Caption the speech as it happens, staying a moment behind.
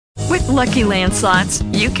Lucky Land Slots,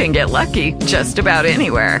 you can get lucky just about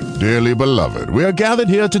anywhere. Dearly beloved, we are gathered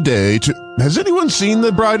here today to... Has anyone seen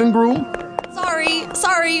the bride and groom?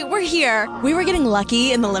 Sorry, we're here. We were getting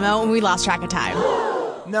lucky in the limo and we lost track of time.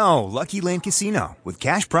 No, Lucky Land Casino, with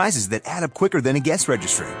cash prizes that add up quicker than a guest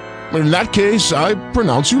registry. In that case, I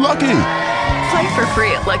pronounce you lucky. Play for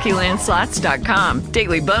free at LuckyLandSlots.com.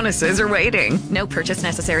 Daily bonuses are waiting. No purchase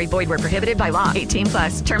necessary. Void where prohibited by law. 18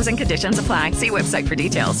 plus. Terms and conditions apply. See website for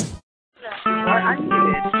details.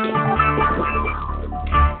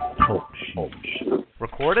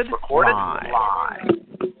 Recorded live. I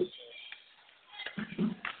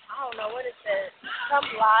don't know what it said. Some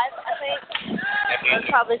live, I think. That's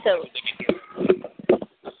probably so.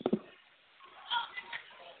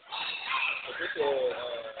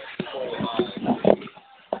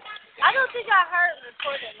 I don't think I heard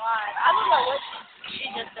recorded live. I don't know what she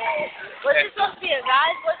just said. Was it supposed to be a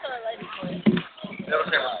guy's voice or a lady's voice? It'll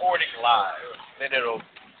say recording live. Then it'll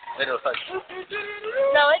start.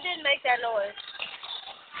 No, it didn't make that noise.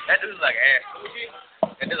 That dude's like ass.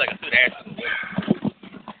 That dude's like a suit ass.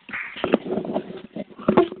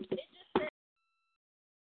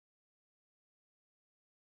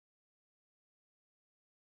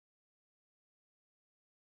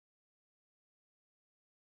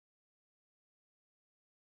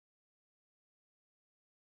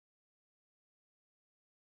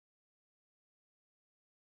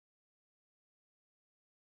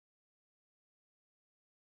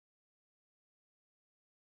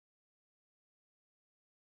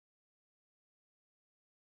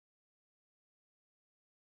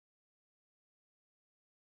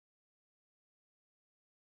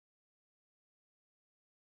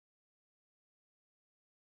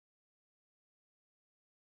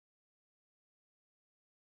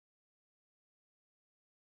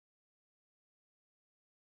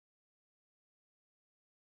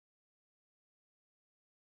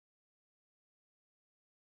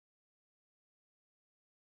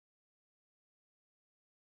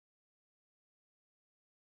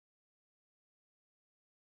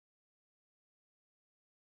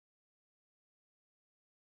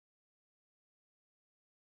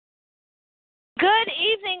 Good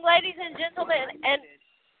evening, ladies and gentlemen,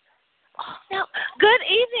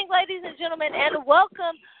 and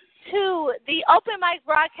welcome to the Open Mic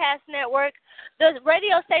Broadcast Network, the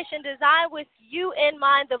radio station designed with you in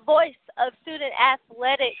mind, the voice of student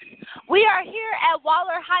athletics. We are here at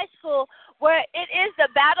Waller High School, where it is the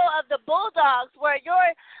Battle of the Bulldogs, where your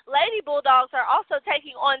Lady Bulldogs are also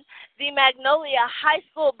taking on the Magnolia High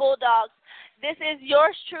School Bulldogs. This is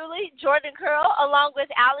yours truly, Jordan Curl, along with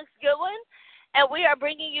Alex Goodwin. And we are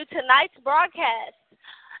bringing you tonight's broadcast.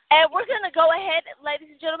 And we're going to go ahead, ladies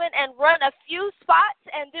and gentlemen, and run a few spots,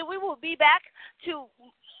 and then we will be back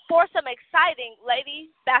for some exciting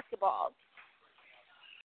lady basketball.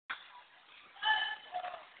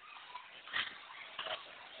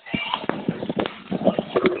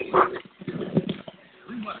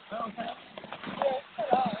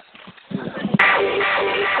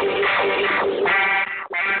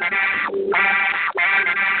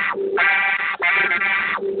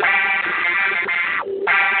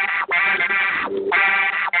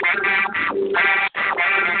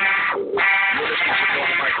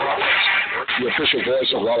 The official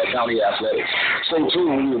voice of Waller County Athletics. Stay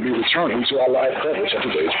tuned, we will be returning to our live coverage of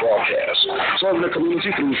today's broadcast. Serving the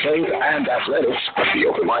community through faith and athletics at the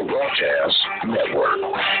Open Mic Broadcast Network.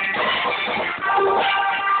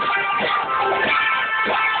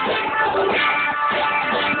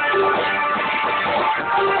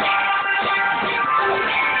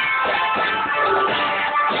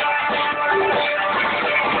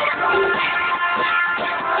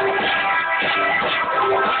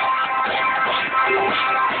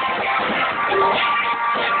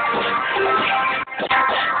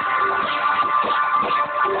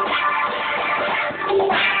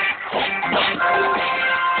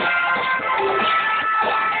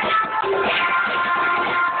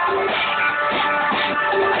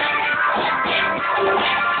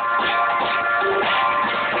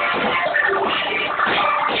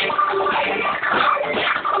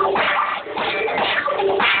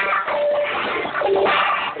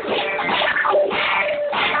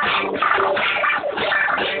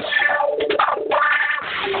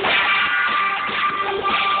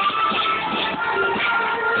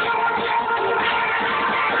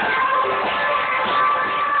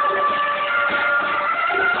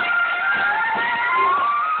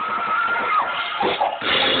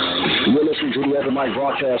 Mic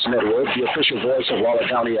Broadcast Network, the official voice of Waller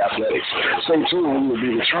County Athletics. Stay tuned, we will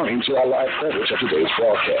be returning to our live coverage of today's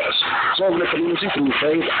broadcast. Serving the community through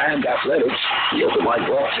faith and athletics, the Open Mic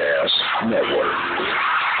Broadcast Network.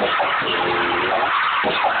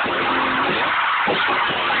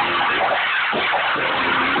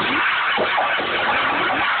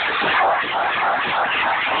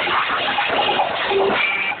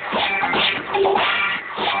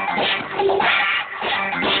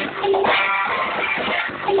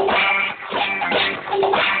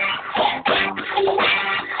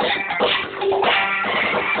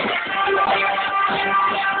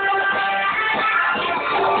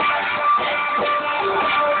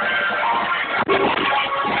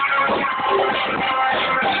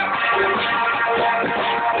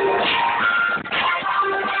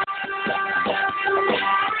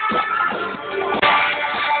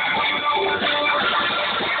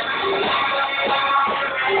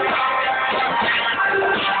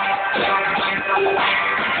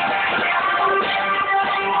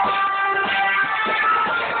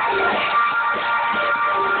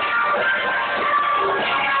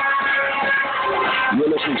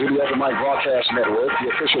 Mic Broadcast Network, the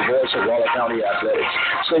official voice of Waller County Athletics.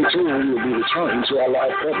 Stay tuned, we will be returning to our live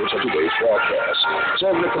coverage of today's broadcast.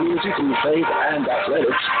 Serving the community through faith and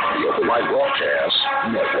athletics, the Open Mic Broadcast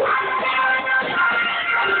Network.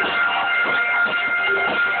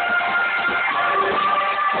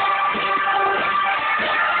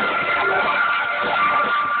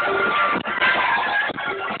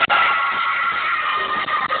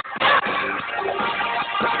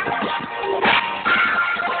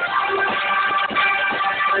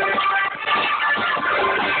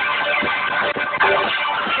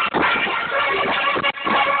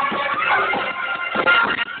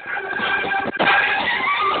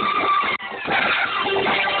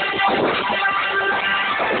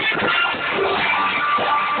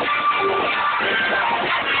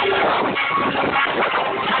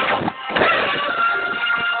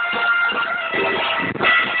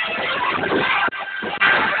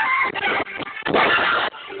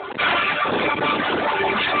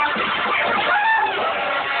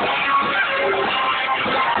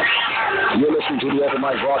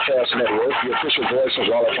 Broadcast Network, the official voice of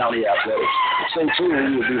Waller County Athletics. Stay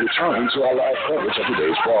tuned, we will be returning to our live coverage of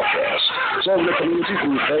today's broadcast. Serving the community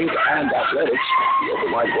through faith and athletics, the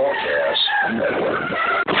Open Mic Broadcast Network.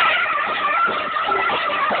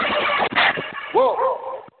 Whoa!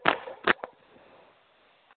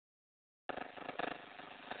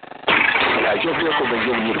 Has your vehicle been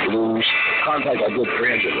giving you the blues? Contact our good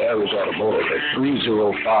friends at Larry's Automotive at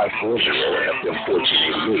 30540 FM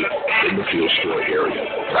 1488 in the Field Store area.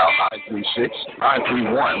 Dial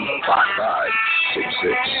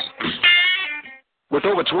 936-931-5566. With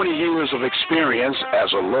over 20 years of experience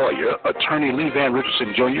as a lawyer, Attorney Lee Van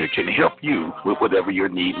Richardson Jr. can help you with whatever your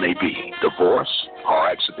need may be. Divorce, car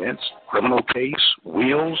accidents, criminal case,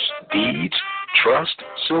 wills, deeds, trust,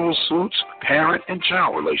 civil suits, parent and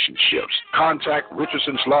child relationships. Contact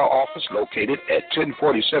Richardson's Law Office located at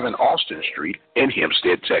 1047 Austin Street in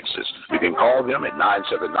Hempstead, Texas. You can call them at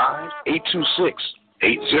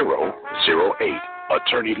 979-826-8008.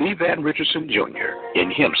 Attorney Lee Van Richardson Jr. in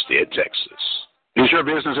Hempstead, Texas. Is your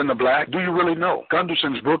business in the black? Do you really know?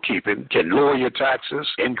 Gunderson's Bookkeeping can lower your taxes,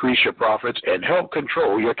 increase your profits, and help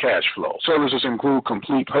control your cash flow. Services include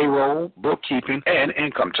complete payroll, bookkeeping, and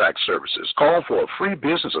income tax services. Call for a free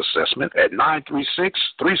business assessment at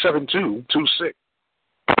 936-372-26.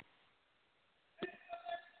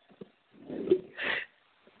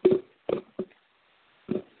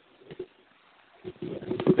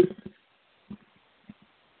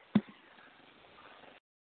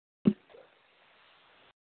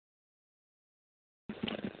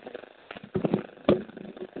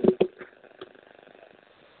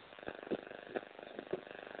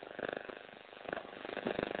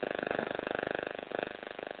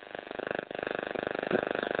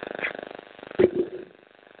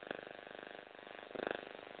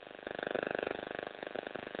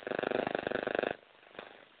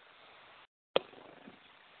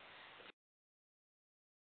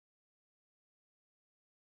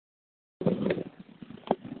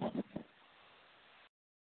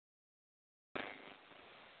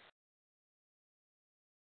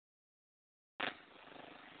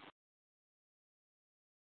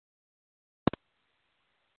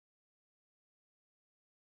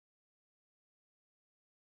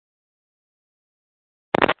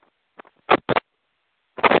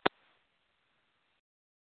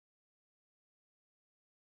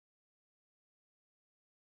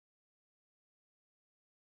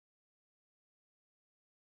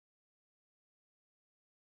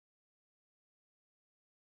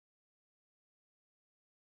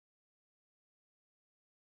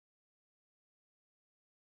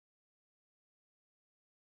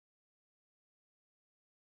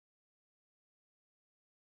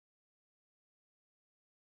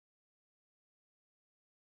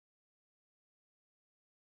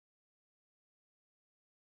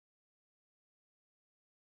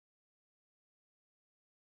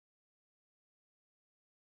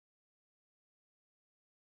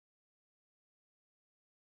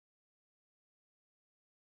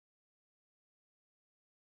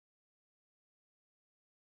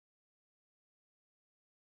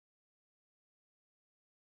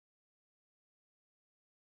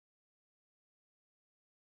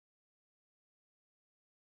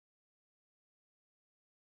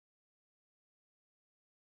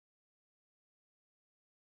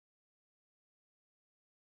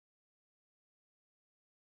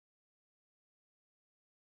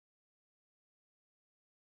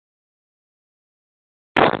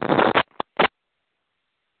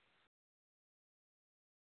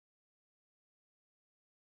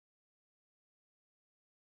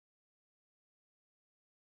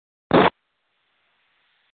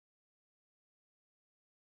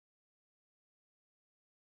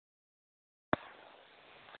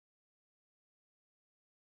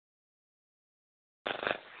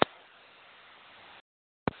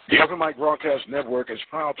 The Open Mic Broadcast Network is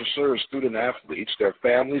proud to serve student-athletes, their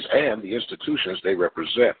families, and the institutions they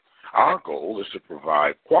represent. Our goal is to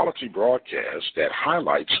provide quality broadcasts that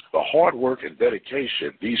highlights the hard work and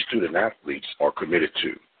dedication these student-athletes are committed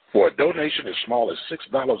to. For a donation as small as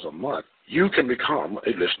 $6 a month, you can become a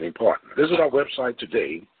listening partner. Visit our website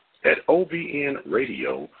today at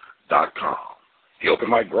OBN-radio.com. The Open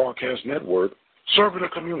Mic Broadcast Network, serving the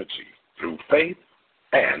community through faith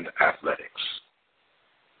and athletics.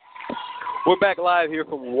 We're back live here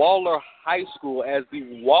from Waller High School as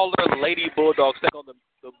the Waller Lady Bulldogs take on the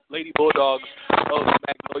Lady Bulldogs of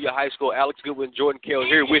Magnolia High School. Alex Goodwin, Jordan Kale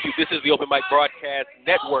here with you. This is the Open Mic Broadcast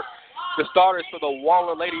Network. The starters for the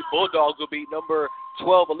Waller Lady Bulldogs will be number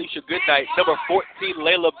 12, Alicia Goodnight, number 14,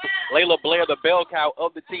 Layla Blair, the bell cow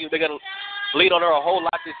of the team. They're going to lean on her a whole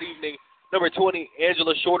lot this evening. Number 20,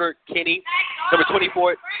 Angela Shorter-Kinney. Number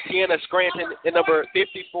 24, Tiana Scranton. And number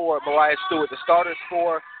 54, Mariah Stewart. The starters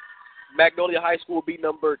for Magnolia High School will be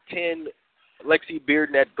number 10, Lexi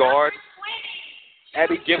Bearden at guard.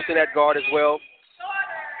 Abby Gibson at guard as well.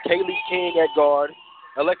 Kaylee King at guard.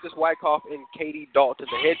 Alexis Wyckoff and Katie Dalton.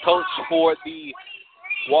 The head coach for the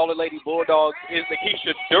Waller Lady Bulldogs is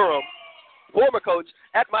Nikisha Durham, former coach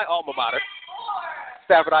at my alma mater,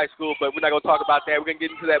 Stafford High School, but we're not going to talk about that. We're going to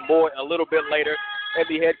get into that more a little bit later. And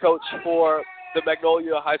the head coach for the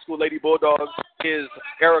Magnolia High School Lady Bulldogs is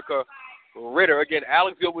Erica Ritter. Again,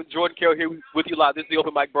 Alex Goodwin, Jordan Carroll here with you live. This is the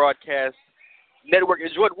Open Mic Broadcast Network.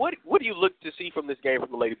 And Jordan, what do you look to see from this game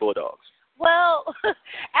from the Lady Bulldogs? Well,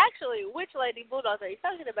 actually, which Lady Bulldogs are you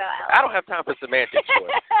talking about, Alex? I don't have time for semantics.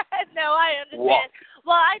 No, I understand.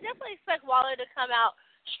 Well, I definitely expect Waller to come out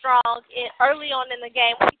strong early on in the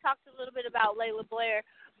game. We talked a little bit about Layla Blair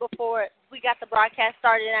before we got the broadcast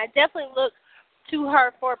started, and I definitely look to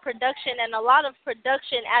her for production and a lot of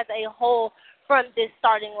production as a whole from this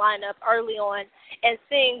starting lineup early on and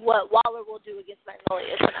seeing what Waller will do against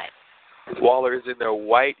Magnolia tonight. Waller is in their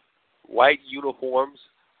white uniforms.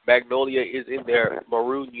 Magnolia is in their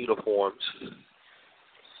maroon uniforms.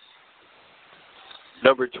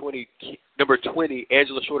 Number 20,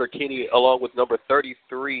 Angela Shorter-Kinney, along with number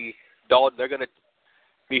 33, Dalton. They're going to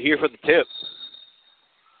be here for the tip.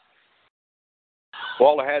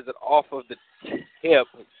 Waller has it off of the tip.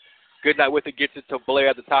 Goodnight with it, gets it to Blair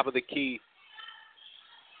at the top of the key.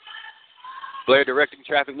 Blair directing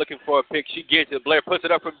traffic, looking for a pick. She gets it. Blair puts it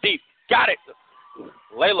up from deep. Got it.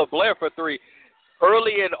 Layla Blair for three.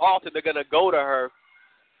 Early and often, they're going to go to her.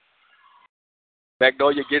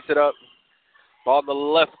 Magnolia gets it up. Ball in the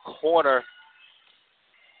left corner.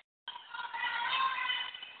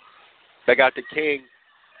 They got the King.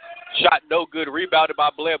 Shot no good. Rebounded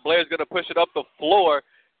by Blair. Blair's going to push it up the floor.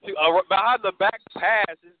 Behind the back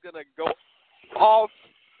pass is going to go off.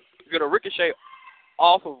 It's going to ricochet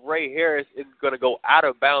off of Ray Harris. It's going to go out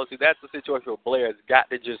of bounds. See, that's the situation where Blair has got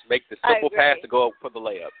to just make the simple pass to go up for the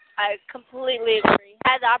layup. I completely agree.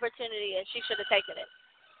 Had the opportunity, and she should have taken it.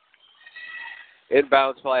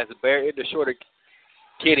 Inbounds pass. Blair into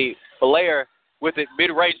Shorter-Kinney. Blair with it.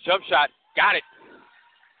 Mid-range jump shot. Got it.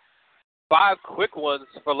 5 quick ones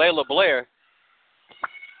for Layla Blair.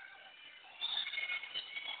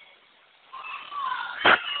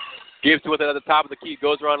 Gives to it at the top of the key.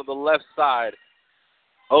 Goes around to the left side.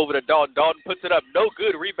 Over to Dalton. Dalton puts it up. No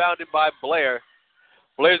good. Rebounded by Blair.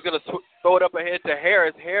 Blair's going to throw it up ahead to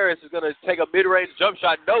Harris. Harris is going to take a mid-range jump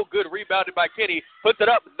shot. No good. Rebounded by Kinney. Puts it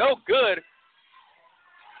up. No good.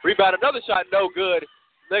 Rebound. Another shot. No good.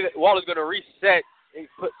 Waller's going to reset and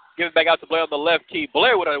give it back out to Blair on the left key.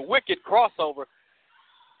 Blair with a wicked crossover.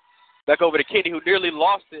 Back over to Kinney, who nearly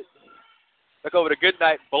lost it. Back over to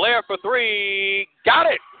Goodnight. Blair for three. Got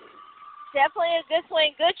it. Definitely a good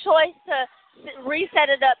swing. Good choice to reset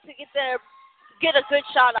it up to get a good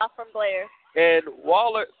shot off from Blair. And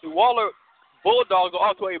Waller Bulldogs are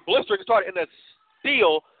off to a blistering start in a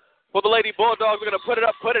steal for the Lady Bulldogs. We're going to put it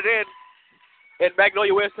up, put it in. And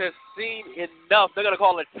Magnolia West has seen enough. They're going to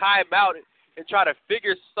call a timeout and try to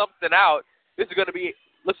figure something out. This is going to be,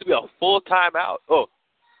 looks to be a full timeout. Oh,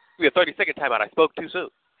 it's going to be a 30-second timeout. I spoke too soon.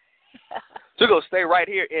 So we're going to stay right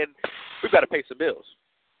here, and we've got to pay some bills.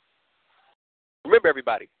 Remember,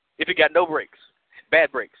 everybody, if you got no brakes,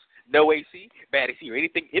 bad brakes, no AC, bad AC, or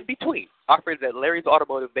anything in between, our friends at Larry's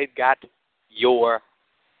Automotive, they've got your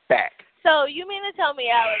back. So you mean to tell me,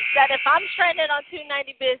 Alex, that if I'm stranded on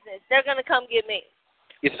 290 business, they're going to come get me?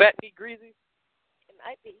 Is fat meat greasy? It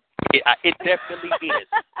might be. It definitely is.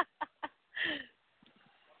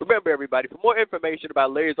 Remember, everybody, for more information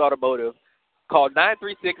about Larry's Automotive, call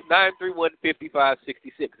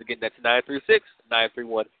 936-931-5566. Again, that's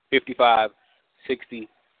 936-931-5566.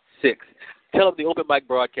 Tell them the Open Mic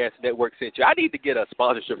Broadcast Network sent you. I need to get a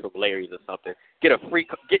sponsorship from Larry's or something. Get a free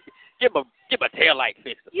get my tail light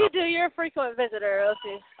fixed. You do. You're a frequent visitor,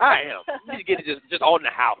 Elsie. I am. You need to get it just on the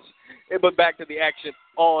house. But back to the action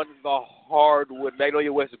on the hardwood.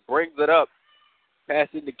 Magnolia West brings it up. Pass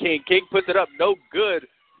into King. King puts it up. No good.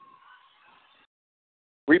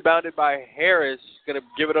 Rebounded by Harris. Going to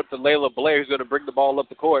give it up to Layla Blair, who's going to bring the ball up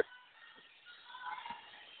the court.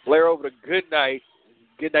 Blair over to Goodnight.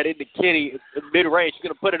 Goodnight into Kenny. Mid-range. She's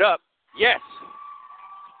going to put it up. Yes.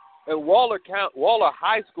 And Waller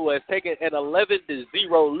High School has taken an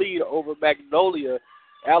 11-0 lead over Magnolia.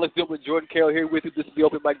 Alex Gilman, Jordan Carroll here with you. This is the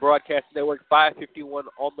Open Mic Broadcast Network. 5:51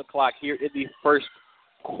 on the clock here in the first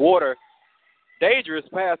quarter. Dangerous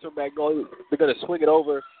pass from Magnolia. They're going to swing it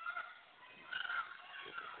over.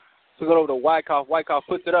 Swing it over to Wyckoff. Wyckoff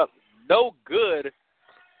puts it up. No good.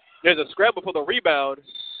 There's a scramble for the rebound.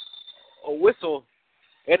 A whistle.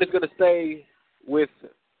 And it's going to stay with,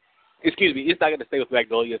 it's not going to stay with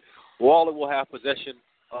Magnolia. Waller will have possession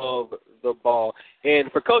of the ball.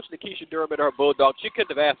 And for Coach Nikisha Durham and her Bulldogs, she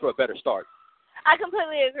couldn't have asked for a better start. I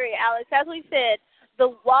completely agree, Alex. As we said,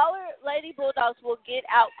 the Waller Lady Bulldogs will get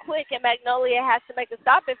out quick, and Magnolia has to make a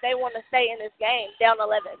stop if they want to stay in this game, down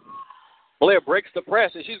 11. Blair breaks the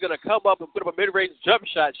press, and she's going to come up and put up a mid-range jump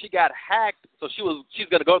shot. She got hacked, so she's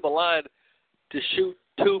going to go to the line to shoot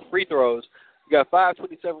 2 free throws. We got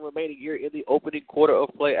 5:27 remaining here in the opening quarter of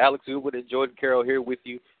play. Alex Zubin and Jordan Carroll here with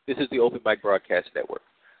you. This is the Open Mic Broadcast Network.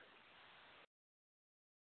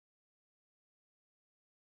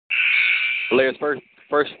 Blair's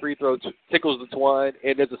first free throw tickles the twine,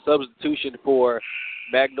 and there's a substitution for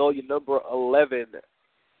Magnolia number 11,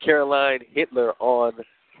 Caroline Hitler, on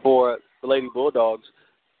for the Lady Bulldogs.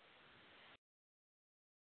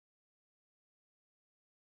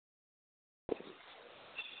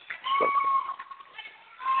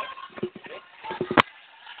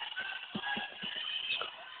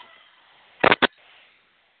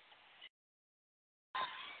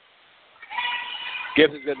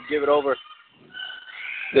 Gibson's going to give it over.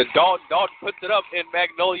 The Dalton puts it up, and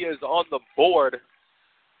Magnolia is on the board.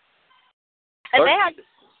 And they have.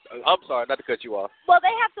 I'm sorry, not to cut you off. Well,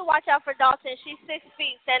 they have to watch out for Dalton. She's 6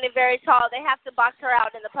 feet, standing very tall. They have to box her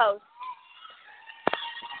out in the post.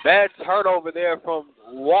 Bad turnover there from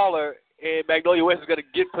Waller, and Magnolia West is going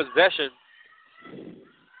to get possession.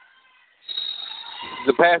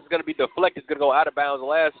 The pass is going to be deflected. It's going to go out of bounds.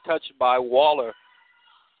 Last touch by Waller.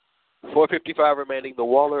 4:55 remaining. The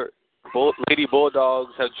Waller Lady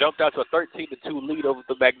Bulldogs have jumped out to a 13-2 lead over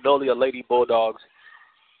the Magnolia Lady Bulldogs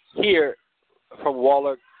here from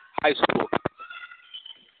Waller High School.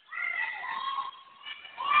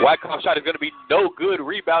 Wyckoff shot is going to be no good.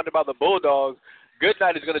 Rebounded by the Bulldogs.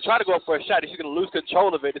 Goodnight is going to try to go up for a shot. She's going to lose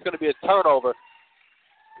control of it. It's going to be a turnover.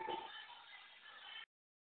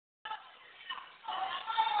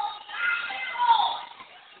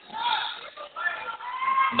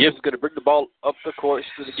 Gibbs is going to bring the ball up the court.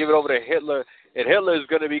 She's going to give it over to Hitler, and Hitler is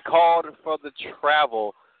going to be called for the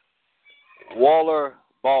travel. Waller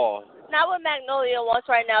ball. Not what Magnolia wants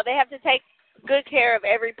right now. They have to take good care of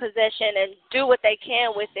every possession and do what they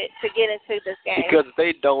can with it to get into this game. Because if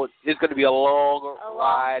they don't, it's going to be a long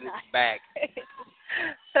ride back.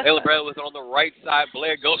 Taylor Brown was on the right side.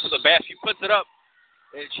 Blair goes to the basket. She puts it up,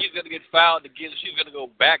 and she's going to get fouled again. She's going to go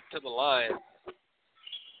back to the line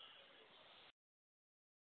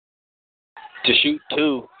to shoot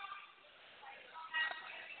 2.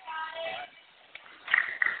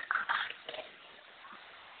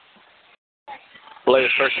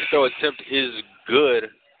 Blair's first throw attempt is good.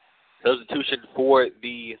 Substitution for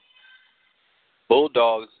the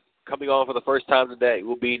Bulldogs coming on for the first time today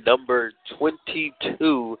will be number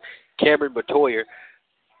 22, Cameron Batoyer.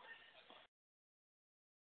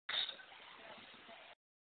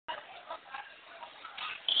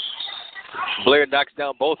 Blair knocks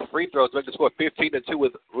down both free throws, making the score 15-2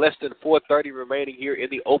 with less than 4:30 remaining here in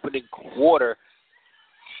the opening quarter.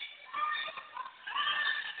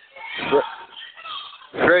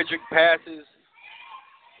 Frederick passes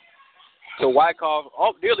to Wyckoff.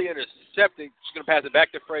 Oh, nearly intercepted. She's going to pass it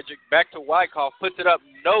back to Frederick. Back to Wyckoff. Puts it up.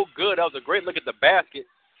 No good. That was a great look at the basket.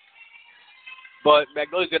 But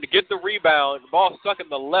Magnolia's going to get the rebound. The ball stuck in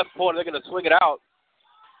the left corner. They're going to swing it out.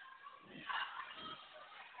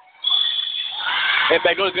 And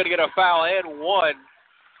Magnolia's going to get a foul and 1.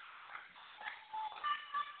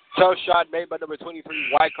 Tough shot made by number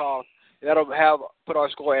 23, Wyckoff. And that'll put our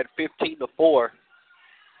score at 15-4.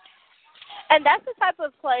 And that's the type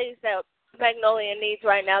of plays that Magnolia needs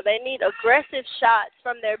right now. They need aggressive shots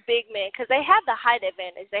from their big men because they have the height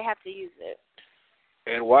advantage. They have to use it.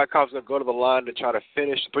 And Wyckoff's going to go to the line to try to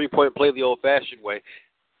finish the three-point play the old-fashioned way.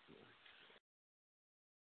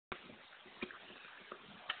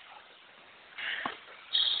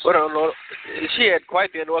 But I don't know. She had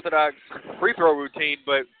quite the unorthodox free throw routine,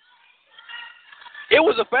 but it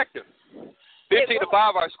was effective. 15-5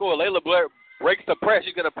 our score. Layla Blair breaks the press.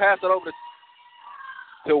 She's going to pass it over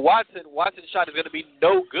to Watson. Watson's shot is going to be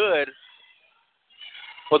no good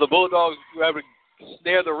for the Bulldogs, who have to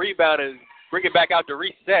snare the rebound and bring it back out to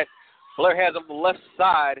reset. Blair has on the left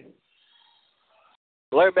side.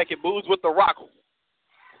 Blair making moves with the rock.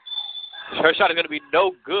 Her shot is going to be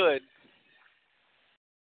no good.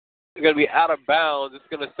 It's going to be out of bounds. It's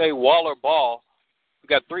going to stay Waller ball. We've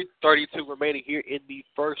got 3:32 remaining here in the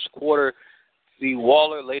first quarter. The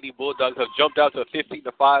Waller Lady Bulldogs have jumped out to a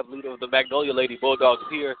 15-5 lead over the Magnolia Lady Bulldogs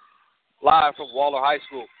here live from Waller High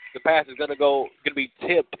School. The pass is going to be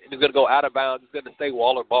tipped and it's going to go out of bounds. It's going to stay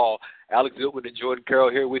Waller ball. Alex Goodwin and Jordan Carroll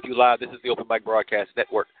here with you live. This is the Open Mic Broadcast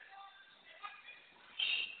Network.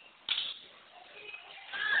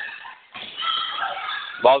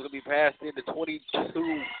 Ball's going to be passed into 22.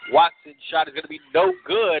 Watson shot is going to be no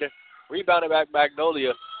good. Rebounded back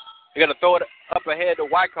Magnolia. They're going to throw it up ahead to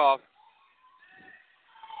Wyckoff.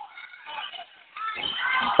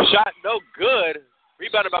 Shot no good.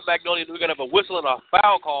 Rebounded by Magnolia. We're going to have a whistle and a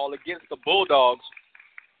foul call against the Bulldogs.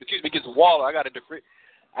 Against Waller. I've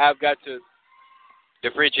got to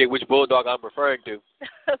differentiate which Bulldog I'm referring to.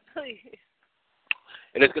 Please.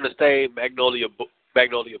 And it's going to stay Magnolia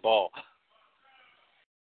ball.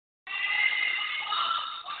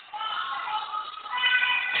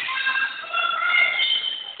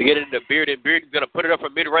 To get it into Bearden. Bearden's going to put it up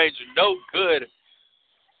from mid-range. No good.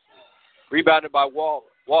 Rebounded by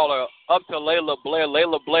Waller. Up to Layla Blair.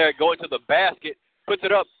 Layla Blair going to the basket. Puts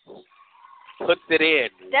it up. Puts it in.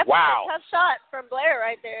 Definitely wow. A tough shot from Blair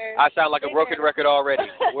right there. I sound like a broken record already.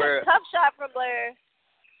 Tough shot from Blair.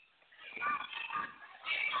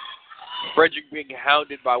 Frederick being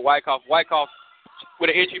hounded by Wyckoff. Wyckoff with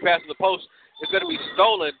an entry pass to the post. It's going to be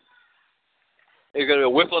stolen. There's going to be a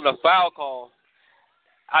whistle and a foul call.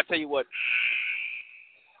 I tell you what,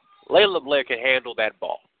 Layla Blair can handle that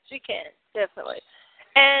ball. She can, definitely.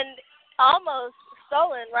 And almost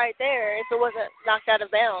stolen right there if it wasn't knocked out of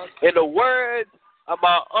bounds. In the words of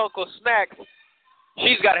my Uncle Snacks,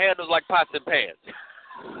 she's got handles like pots and pans.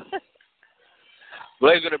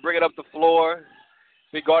 Blair's going to bring it up the floor.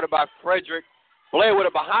 Be guarded by Frederick. Blair with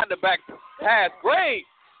a behind-the-back pass. Great!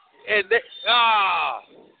 And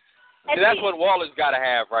And that's what Waller's got to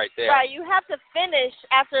have right there. Right, you have to finish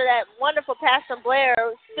after that wonderful pass from Blair.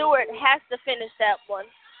 Stewart has to finish that one.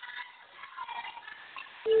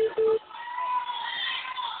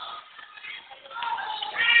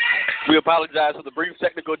 We apologize for the brief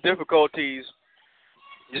technical difficulties.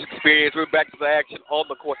 This experience, we're back to the action on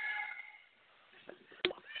the court.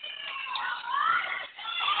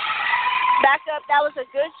 Back up, that was a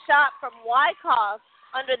good shot from Wyckoff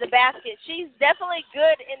under the basket. She's definitely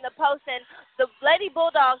good in the post, and the Lady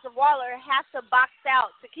Bulldogs of Waller have to box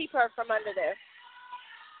out to keep her from under there.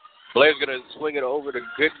 Blair's going to swing it over to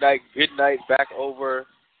Goodnight. Goodnight back over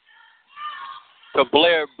to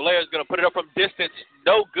Blair. Blair's going to put it up from distance.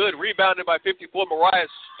 No good. Rebounded by 54, Mariah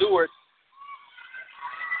Stewart.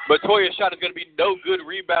 Matoya's shot is going to be no good.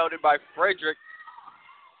 Rebounded by Frederick.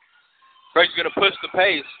 Frederick's going to push the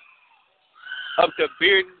pace. Up to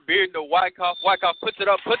Bearden. Bearden to Wyckoff. Wyckoff puts it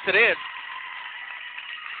up, puts it in.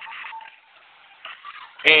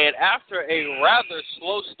 And after a rather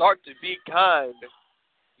slow start to be kind,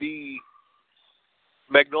 the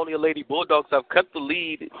Magnolia Lady Bulldogs have cut the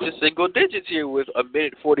lead to single digits here with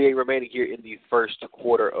 1:48 remaining here in the first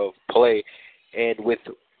quarter of play. And with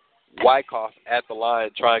Wyckoff at the line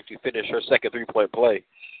trying to finish her second three-point play.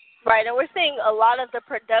 Right, and we're seeing a lot of the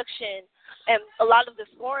production and a lot of the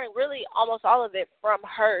scoring, really almost all of it from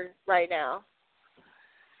her right now.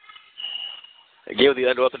 Again, the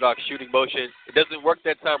unorthodox shooting motion. It doesn't work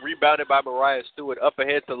that time. Rebounded by Mariah Stewart. Up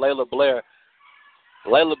ahead to Layla Blair.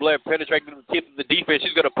 Layla Blair penetrating the teeth of the defense.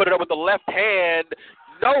 She's going to put it up with the left hand.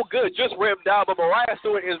 No good. Just rimmed down. But Mariah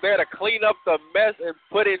Stewart is there to clean up the mess and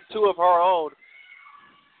put in two of her own.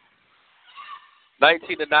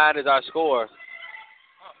 19-9 is our score.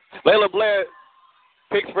 Layla Blair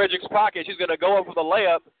picks Frederick's pocket. She's going to go up with a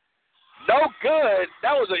layup. No good.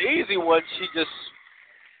 That was an easy one. She just...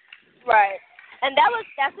 Right. And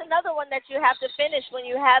that's another one that you have to finish when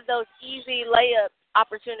you have those easy layup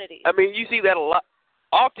opportunities. I mean, you see that a lot.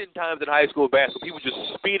 Oftentimes in high school basketball, people just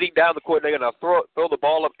speeding down the court and they're going to throw the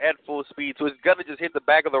ball up at full speed. So it's going to just hit the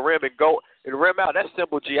back of the rim and go and rim out. That's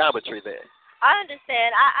simple geometry there. I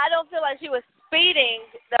understand. I don't feel like she was speeding,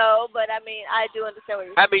 though, but I mean, I do understand what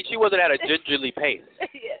you're saying. I mean, she wasn't at a gingerly pace.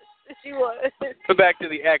 Yes, she was. But back to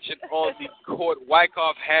the action on the court.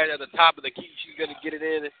 Wyckoff had at the top of the key. She's going to get it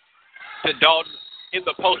in to Dalton in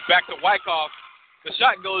the post. Back to Wyckoff. The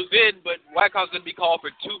shot goes in, but Wyckoff's going to be called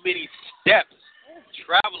for too many steps.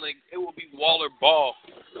 Traveling, it will be Waller ball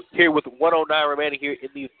here with 1:09 remaining here in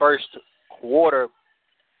the first quarter.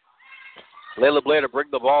 Layla Blair to bring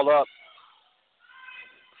the ball up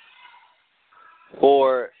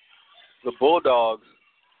for the Bulldogs.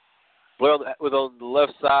 Blair was on the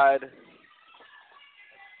left side.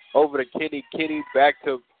 Over to Kenny. Kenny back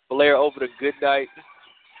to Blair. Over to Goodnight.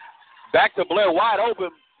 Back to Blair. Wide open.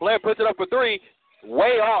 Blair puts it up for three.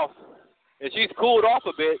 Way off. And she's cooled off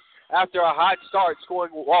a bit after a hot start,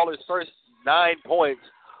 scoring Waller's first 9 points.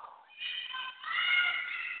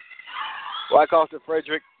 Wyckoff to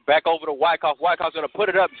Frederick. Back over to Wyckoff. Wyckoff's going to put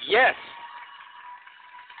it up. Yes.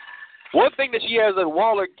 One thing that she has that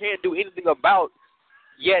Waller can't do anything about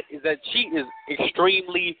yet is that she is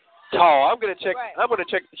extremely tall. I'm going to check. Right. I'm going to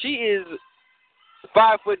check. She is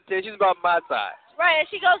 5'10". She's about my size. Right, and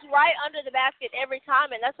she goes right under the basket every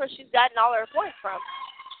time, and that's where she's gotten all her points from.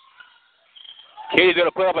 Katie's going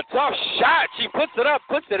to put up a tough shot. She puts it up,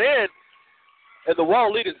 puts it in, and the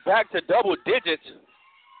Waller lead is back to double digits.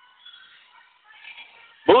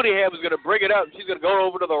 Mooneyham is going to bring it up. She's going to go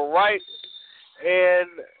over to the right, and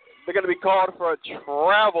they're going to be called for a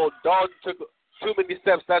travel. Dalton took too many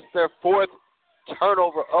steps. That's their fourth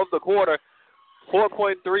turnover of the quarter.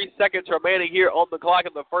 4.3 seconds remaining here on the clock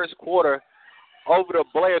in the first quarter. Over to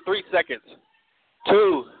Blair, 3 seconds.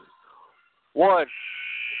 2, 1.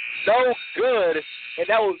 No good.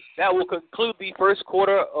 And that will conclude the first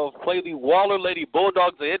quarter of play. The Waller Lady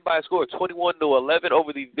Bulldogs are in by a score of 21-11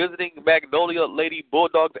 over the visiting Magnolia Lady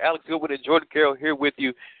Bulldogs. Alex Goodwin and Jordan Carroll here with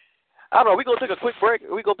you. I don't know, are we going to take a quick break?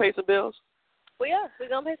 Are we going to pay some bills? We are. We're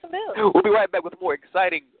going to pay some bills. We'll be right back with more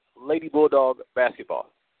exciting Lady Bulldog basketball.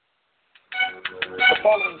 The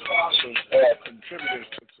following sponsors are contributors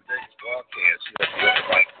to today's broadcast here at the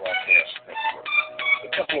NorthWest Broadcast Network. The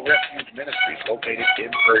Temple of Refuge Ministries, located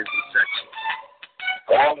in Prairie View, Texas.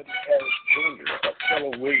 Garland Harris Jr. of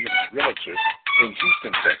Keller Williams Realtors in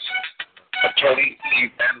Houston, Texas. Attorney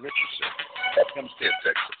Eve Van Richardson of Hempstead,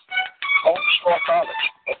 Texas. Home Star College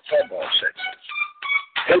of Tomball, Texas.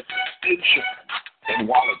 Hilton Insurance in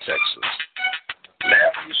Waller, Texas.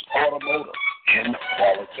 Matthews Automotive in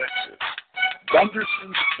Waller, Texas.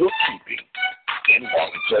 Gunderson's Bookkeeping in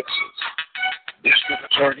Waller, Texas. District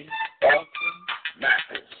Attorney Dalton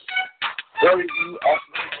Mathis. Prairie View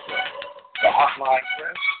Athletic Club, the Hotline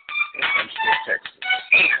Press in Hempstead, Texas,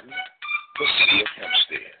 and the City of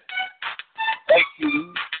Hempstead. Thank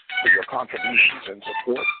you for your contributions and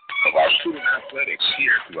support of our student athletics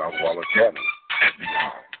here throughout Waller County and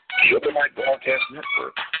beyond. The Open Mic Broadcast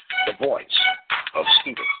Network, the voice of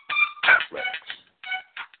student athletics.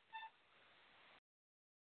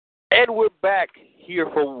 And we're back here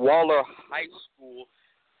from Waller High School.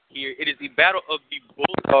 Here it is the battle of the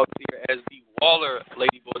Bulldogs here as the Waller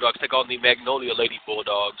Lady Bulldogs take on the Magnolia Lady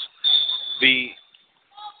Bulldogs. The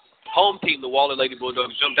home team, the Waller Lady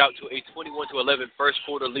Bulldogs, jumped out to a 21-11 first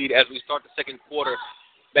quarter lead. As we start the second quarter,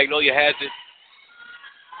 Magnolia has it.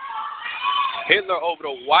 Hitler over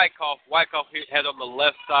to Wyckoff. Wyckoff has on the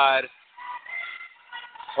left side.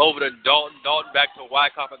 Over to Dalton. Dalton back to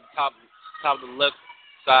Wyckoff at the top of the left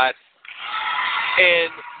side.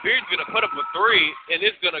 And Beard's going to put up a three, and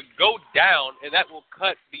it's going to go down, and that will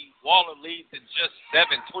cut the Waller lead to just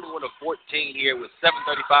 7, 21-14 here with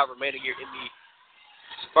 7:35 remaining here in the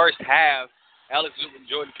first half. Alex Zoom and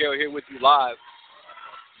Jordan Carroll here with you live.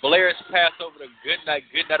 Blair's pass over to Goodnight.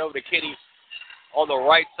 Goodnight over to Kenny on the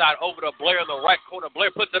right side. Over to Blair in the right corner.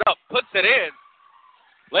 Blair puts it up, puts it in.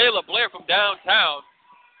 Layla Blair from downtown.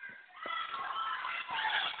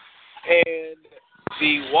 And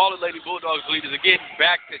the Waller Lady Bulldogs lead is again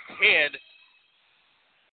back to 10.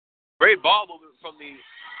 Great ball movement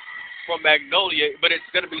from Magnolia, but it's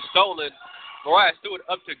going to be stolen. Mariah Stewart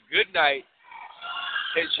up to Goodnight,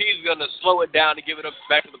 and she's going to slow it down and give it up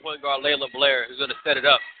back to the point guard, Layla Blair, who's going to set it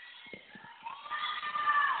up.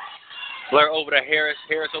 Blair over to Harris.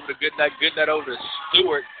 Harris over to Goodnight. Goodnight over to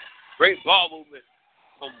Stewart. Great ball movement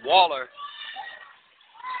from Waller.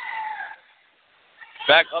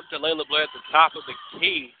 Back up to Layla Blair at the top of the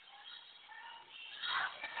key.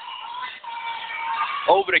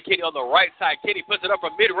 Over to Kenny on the right side. Kenny puts it up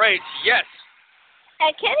from mid-range. Yes.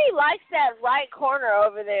 And Kenny likes that right corner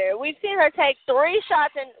over there. We've seen her take 3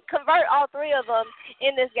 shots and convert all 3 of them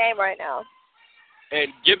in this game right now. And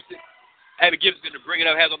Abby Gibson to bring it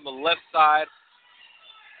up, has on the left side.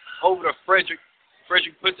 Over to Frederick.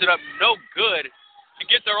 Frederick puts it up, no good. She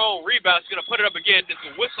gets her own rebound. She's going to put it up again. It's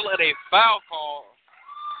a whistle and a foul call.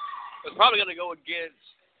 It's probably going to go against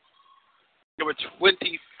number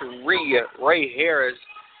 23, Ray Harris.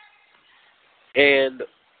 And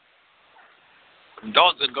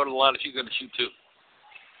Dalton's going to go to the line, and she's going to shoot two.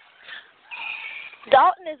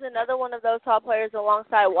 Dalton is another one of those tall players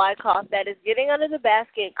alongside Wyckoff that is getting under the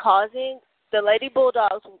basket, causing the Lady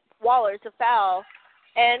Bulldogs, Waller, to foul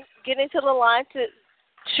and getting to the line to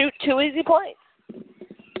shoot two easy points.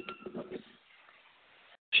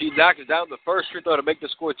 She knocks down the first free throw to make the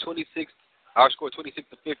score 26. Our score 26-15.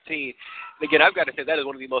 And again, I've got to say that is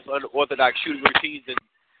one of the most unorthodox shooting routines and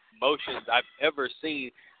motions I've ever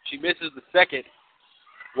seen. She misses the second.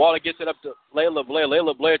 Waller gets it up to Layla Blair.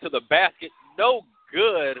 Layla Blair to the basket. No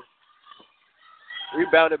good.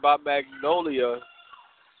 Rebounded by Magnolia.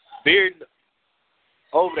 Bearden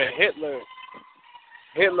over to Hitler.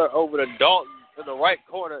 Hitler over to Dalton in the right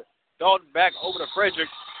corner. Dalton back over to Frederick.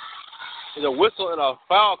 There's a whistle and a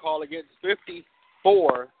foul call against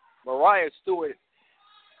 54. Mariah Stewart.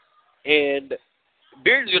 And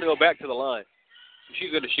Bearden's going to go back to the line.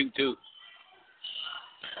 She's going to shoot two.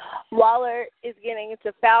 Waller is getting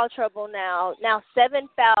into foul trouble now. Now 7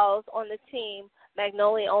 fouls on the team.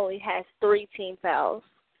 Magnolia only has 3 team fouls.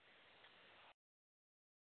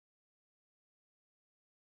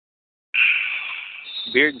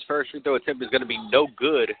 Bearden's first free throw attempt is going to be no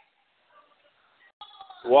good.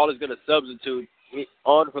 Waller's going to substitute.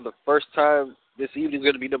 On for the first time this evening is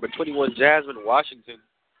going to be number 21, Jasmine Washington.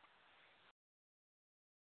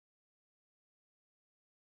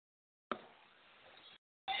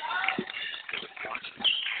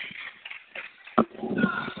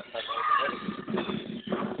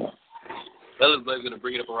 Ellis Blair's going to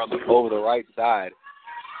bring it up around over the right side.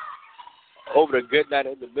 Over to Goodnight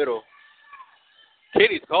in the middle.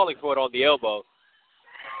 Kenny's calling for it on the elbow.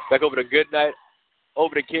 Back over to Goodnight.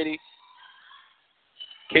 Over to Kenny.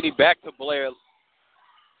 Kenny back to Blair.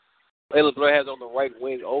 Ellis Blair has on the right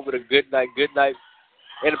wing. Over to Goodnight. Goodnight.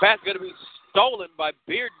 And the pass is going to be stolen by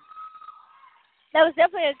Bearden. That was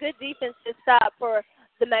definitely a good defensive stop for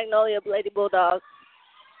the Magnolia Lady Bulldogs.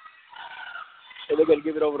 And they're going to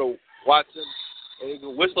give it over to Watson. And they're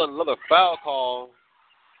going to whistle another foul call.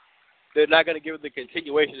 They're not going to give it the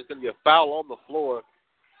continuation. It's going to be a foul on the floor.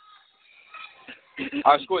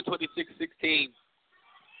 Our score 26-16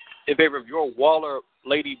 in favor of your Waller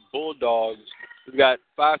Lady Bulldogs. We've got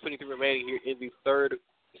 5:23 remaining here in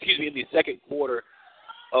the second quarter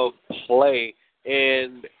of play.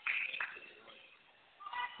 And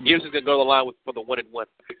Gibson's going to go to the line for the 1-and-1.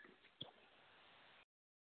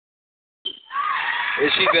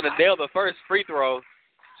 And she's going to nail the first free throw,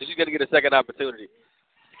 so she's going to get a second opportunity.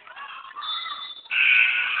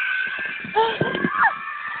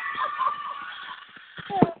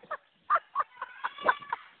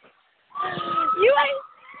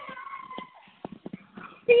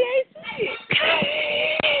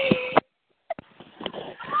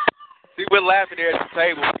 She went laughing there at the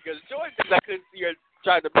table because Joy thinks I couldn't see her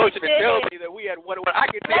trying to motion and tell me that we had 1-1. I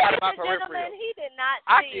can see out of my peripheral. He did not see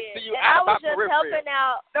I can see you out of my peripheral. I was just helping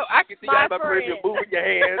out. No, I can see you out of my peripheral, moving your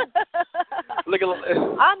hands.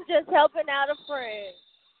 I'm just helping out a friend.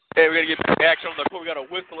 Hey, we're going to get the action on the court. We got a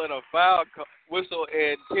whistle and a foul whistle,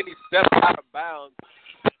 and Kenny steps out of bounds.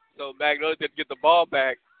 So Magnolia didn't get the ball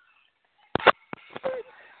back.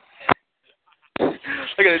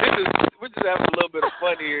 Look at this. We're just having a little bit of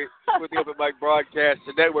fun here with the Open Mic Broadcast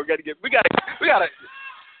Network. We gotta.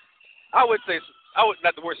 I would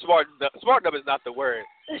not the word smart. Smart enough is not the word.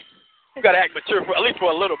 We gotta act mature at least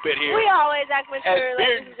for a little bit here. We always act mature,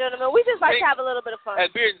 ladies and gentlemen. We just like to have a little bit of fun.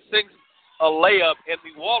 As Bearden sinks a layup, and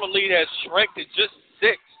the Waller lead has shrank to just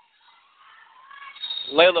 6.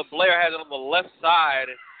 Layla Blair has it on the left side.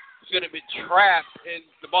 It's going to be trapped, and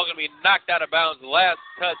the ball's going to be knocked out of bounds. Last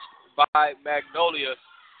touch by Magnolia.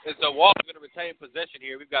 And so Waller's going to retain possession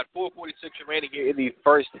here. We've got 4:46 remaining here in the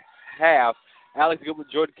first half. Alex Goodwin,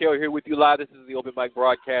 Jordan Carroll here with you live. This is the Open Mic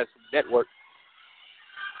Broadcast Network.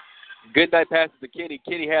 Goodnight passes to Kenny.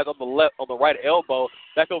 Kenny has on the right elbow.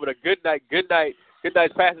 Back over to Goodnight. Goodnight's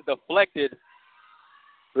pass is deflected.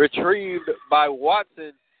 Retrieved by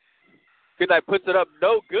Watson. Goodnight puts it up.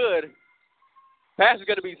 No good. Pass is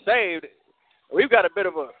going to be saved. We've got a bit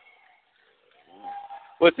of a...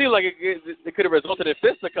 Well, it seemed like it could have resulted in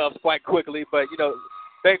fisticuffs quite quickly, but,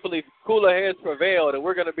 thankfully, cooler heads prevailed, and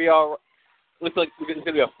we're going to be all right. Looks like it's going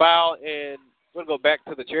to be a foul, and we're going to go back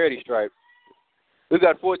to the charity stripe. We've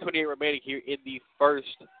got 4:28 remaining here in the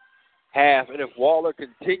first half, and if Waller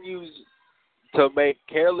continues to make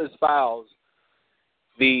careless fouls,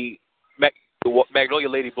 the Magnolia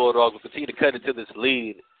Lady Bulldogs will continue to cut into this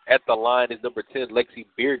lead at the line is number 10, Lexi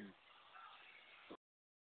Bearden.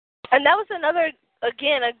 And that was another,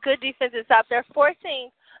 again, a good defensive stop. They're forcing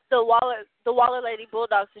the Waller Lady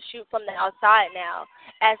Bulldogs to shoot from the outside now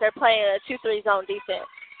as they're playing a 2-3 zone defense.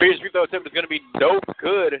 Bearden's free throw attempt is going to be no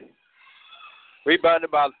good.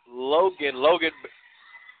 Rebounded by Logan. Logan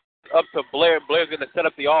up to Blair, and Blair's going to set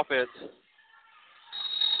up the offense.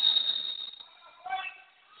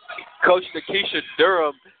 Coach Nikisha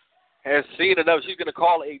Durham has seen enough. She's going to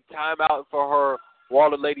call a timeout for her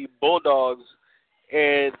Waller Lady Bulldogs.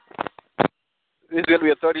 And this is going to be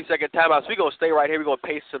a 30-second timeout. So we're going to stay right here. We're going to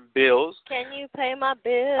pay some bills. Can you pay my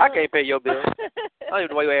bills? I can't pay your bills. I don't even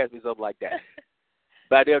know why you ask me something like that.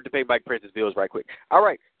 But I do have to pay Mike Prince's bills right quick. All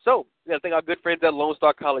right. So we got to thank our good friends at Lone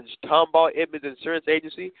Star College, Tomball Edmonds Insurance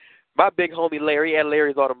Agency, my big homie Larry at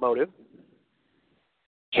Larry's Automotive,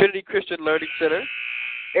 Trinity Christian Learning Center,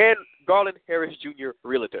 and Garland Harris Jr.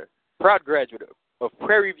 Realtor, proud graduate of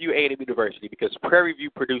Prairie View A&M University, because Prairie View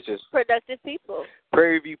produces productive people.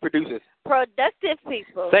 Prairie View produces productive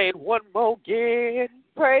people. Say it one more again.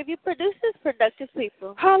 Prairie View produces productive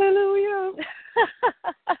people. Hallelujah.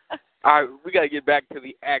 All right, we got to get back to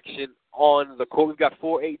the action on the court. We've got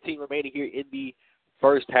 4:18 remaining here in the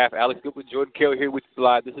first half. Alex Goodwin, Jordan Carroll here with you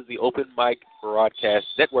live. This is the Open Mic Broadcast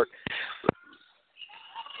Network.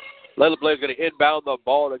 Layla Blair's going to inbound the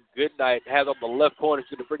ball to Goodnight. Has on the left corner.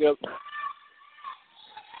 She's going to bring it up.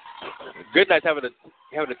 Goodnight's having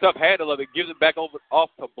a tough handle of it. Gives it back off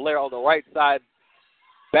to Blair on the right side.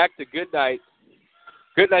 Back to Goodnight.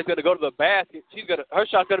 Goodnight's going to go to the basket. Her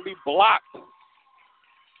shot's going to be blocked.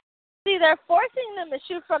 See, they're forcing them to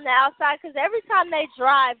shoot from the outside because every time they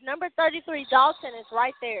drive, number 33 Dalton is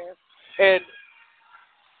right there. And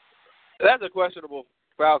that's a questionable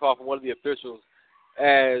foul call from one of the officials,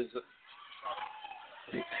 as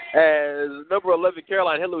number 11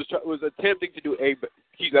 Caroline Hitler was attempting to do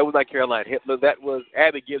that was not Caroline Hitler, that was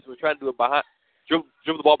Abby Gibbs, was trying to do it behind, dribble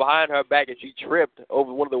the ball behind her back, and she tripped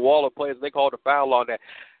over one of the Waller players, and they called a foul on that.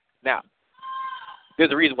 Now,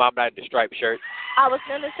 there's a reason why I'm not in the striped shirt. I was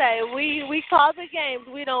going to say, we call the games.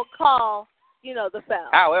 We don't call, the foul.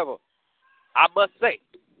 However, I must say,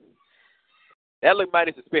 that looked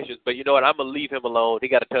mighty suspicious, but you know what? I'm going to leave him alone. He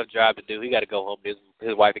got a tough job to do. He got to go home to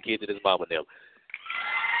his wife and kids and his mom and them.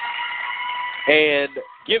 And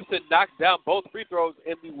Gibson knocks down both free throws,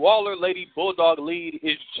 and the Waller Lady Bulldog lead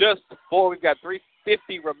is just 4. We've got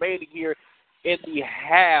 3:50 remaining here in the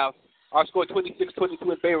half. Our score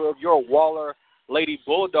 26-22 in favor of your Waller Lady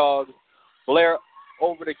Bulldogs. Blair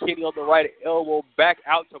over to Kenny on the right elbow, back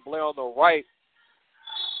out to Blair on the right.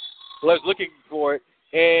 Blair's looking for it,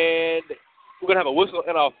 and we're going to have a whistle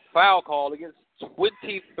and a foul call against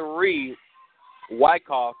 23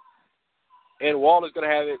 Wyckoff, and Waller's going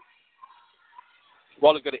to have it.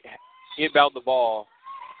 Waller's going to inbound the ball.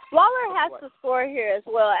 Waller has to score here as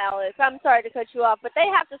well, Alex. I'm sorry to cut you off, but they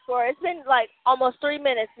have to score. It's been like almost 3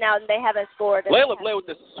 minutes now, and they haven't scored. Layla Blair with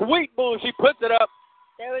the sweet move. She puts it up.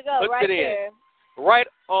 There we go, right there. Right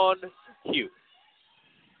on cue.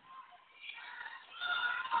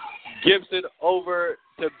 Gibson over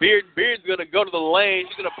to Beard. Beard's going to go to the lane.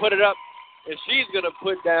 She's going to put it up, and she's going to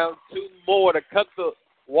put down 2 more to cut the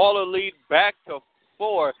Waller lead back to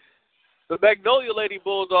 4. The Magnolia Lady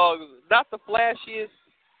Bulldogs, not the flashiest,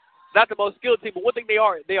 not the most skilled team, but one thing they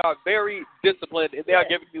are very disciplined, and they are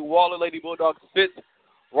giving the Waller Lady Bulldogs fits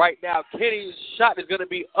right now. Kenny's shot is going to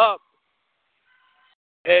be up,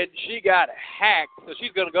 and she got hacked, so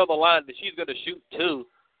she's going to go to the line, and she's going to shoot 2.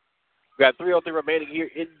 We've got 3:03 remaining here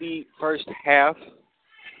in the first half.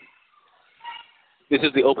 This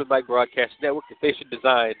is the Open Mic Broadcast Network, the station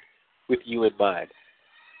designed with you in mind.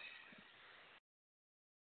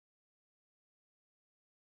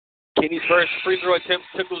 Kenny's first free throw attempt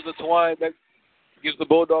tickles the twine. That gives the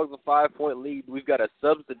Bulldogs a 5-point lead. We've got a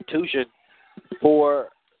substitution for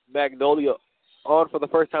Magnolia. On for the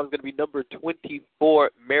first time is going to be number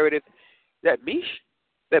 24, Meredith. Is that Mish?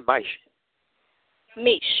 Is that Mish?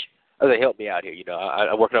 Mish. Oh, they help me out here.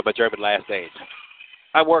 I'm working on my German last name.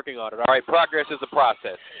 I'm working on it. All right, progress is a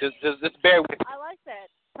process. Just bear with me. I like that.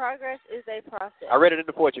 Progress is a process. I read it in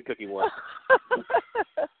the fortune cookie once.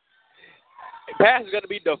 Pass is going to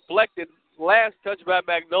be deflected. Last touch by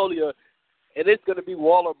Magnolia, and it's going to be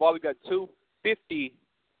Waller ball. We've got 2:50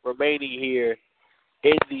 remaining here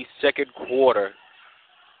in the second quarter.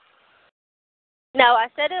 Now, I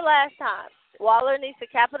said it last time. Waller needs to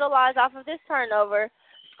capitalize off of this turnover,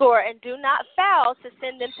 score, and do not foul to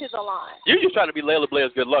send them to the line. You're just trying to be Layla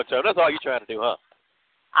Blair's good luck charm. That's all you're trying to do, huh?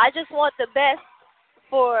 I just want the best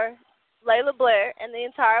for Layla Blair and the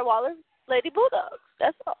entire Waller Lady Bulldogs.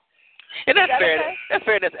 That's all. And that's fair. Okay? That's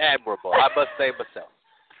fair. That's admirable. I must say myself.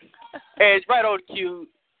 And right on cue,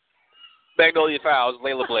 Magnolia fouls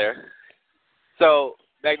Layla Blair. So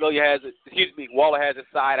Waller has it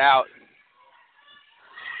side out.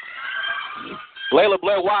 Layla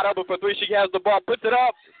Blair wide open for three. She has the ball, puts it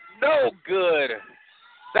up. No good.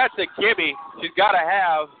 That's a gimme. She's got to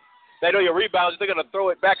have Magnolia rebounds. They're going to throw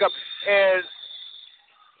it back up. And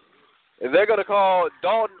they're going to call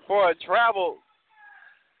Dalton for a travel.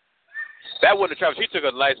 That wasn't a travel. She took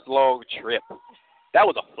a nice long trip. That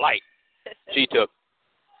was a flight she took.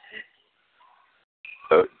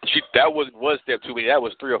 That wasn't one step too many. That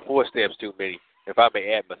was 3 or 4 steps too many, if I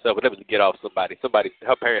may add myself. But that was to get off somebody.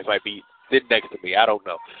 Her parents might be sitting next to me. I don't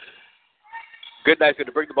know. Goodnight's going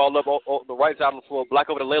to bring the ball up on the right side of the floor. Block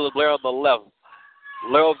over to Layla Blair on the left.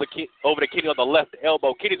 Blair over to Kenny on the left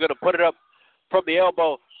elbow. Kenny's going to put it up from the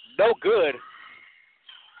elbow. No good.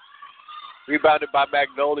 Rebounded by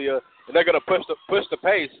Magnolia. And they're going to push the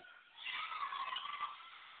pace.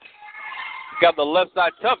 Got on the left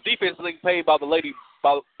side. Tough defense being played by the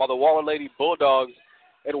Waller Lady Bulldogs.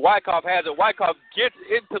 And Wyckoff has it. Wyckoff gets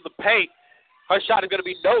into the paint. Her shot is going to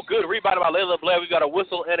be no good. Rebounded by Layla Blair. We've got a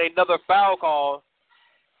whistle and another foul call.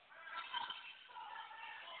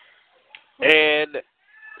 And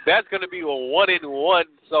that's going to be a 1-and-1.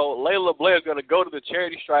 So Layla Blair is going to go to the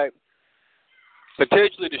charity stripe,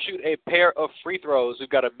 potentially to shoot a pair of free throws. We've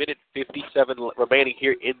got 1:57 remaining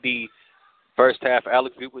here in the first half.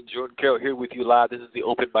 Alex Goodwin, Jordan Carroll here with you live. This is the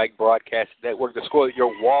Open Mic Broadcast Network. The score,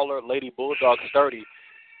 your Waller Lady Bulldogs 30.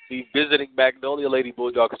 The visiting Magnolia Lady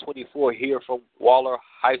Bulldogs 24 here from Waller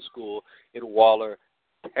High School in Waller,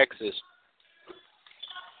 Texas.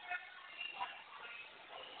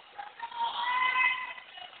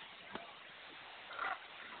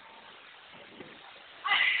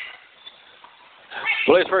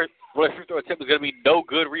 Blair's first free throw attempt is going to be no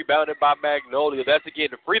good. Rebounded by Magnolia. That's again,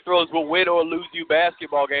 the free throws will win or lose you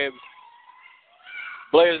basketball games.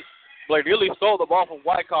 Blair nearly stole the ball from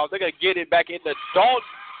Wyckoff. They're going to get it back into Dalton.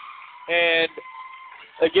 And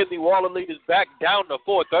again, the Waller lead is back down to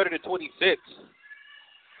 4, 30-26.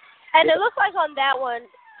 And it looked like on that one,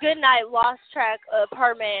 Goodnight lost track of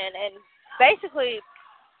her man and basically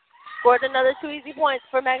scored another 2 easy points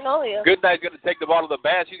for Magnolia. Goodnight's going to take the ball to the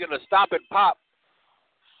basket. She's going to stop and pop.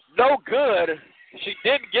 No good. She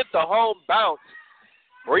didn't get the home bounce.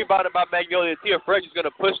 Rebounded by Magnolia. Tia Fredge is going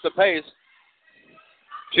to push the pace.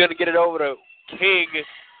 She's going to get it over to King.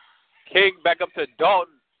 King back up to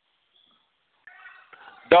Dalton.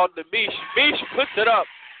 Dalton to Mish. Mish puts it up,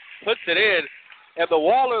 puts it in. And the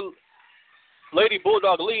Waller Lady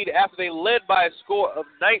Bulldog lead after they led by a score of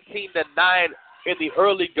 19-9 in the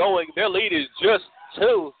early going. Their lead is just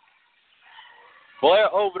 2.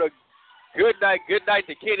 Blair over to Goodnight. Goodnight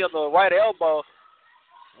to Kenny on the right elbow.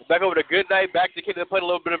 Back over to Goodnight. Back to Kenny. They're playing a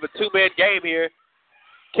little bit of a 2-man game here.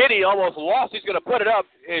 Kenny almost lost. He's going to put it up,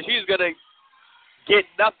 and she's going to get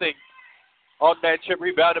nothing on that chip.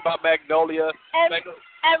 Rebounded by Magnolia.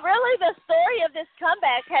 And really the story of this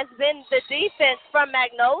comeback has been the defense from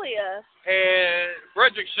Magnolia. And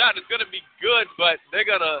Frederick's shot is going to be good, but they're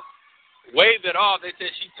going to wave it off. They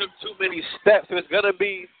said she took too many steps. So it's going to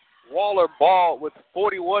be Waller ball with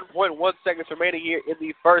 41.1 seconds remaining here in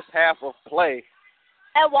the first half of play.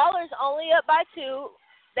 And Waller's only up by 2.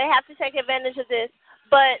 They have to take advantage of this.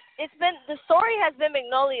 But the story has been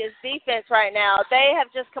Magnolia's defense right now. They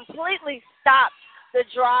have just completely stopped the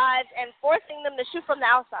drives and forcing them to shoot from the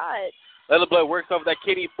outside. Layla Blair works over that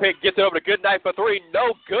Kenny pick, gets it over to Goodnight for 3.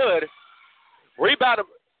 No good. Rebound.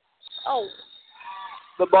 Oh.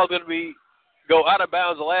 The ball's going to go out of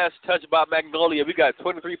bounds. The last touch by Magnolia. We got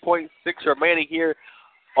 23.6 remaining here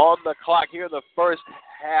on the clock here in the first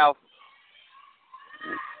half.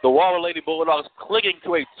 The Waller Lady Bulldogs clinging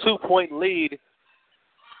to a 2-point lead.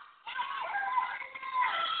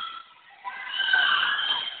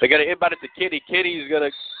 They got to inbound it to Kenny. Kenny's going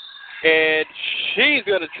to, and she's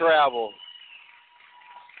going to travel.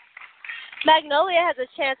 Magnolia has a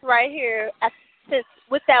chance right here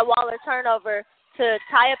with that Waller turnover to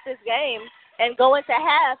tie up this game and go into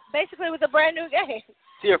half basically with a brand new game.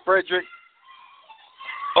 Tia Frederick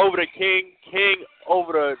over to King. King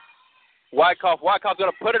over to Wyckoff. Wyckoff's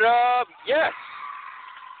going to put it up. Yes.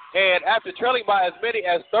 And after trailing by as many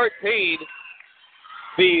as 13,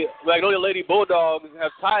 the Magnolia Lady Bulldogs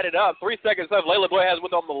have tied it up. 3 seconds left. Layla Blair has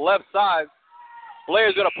one on the left side.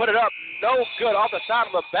 Blair's going to put it up. No good off the side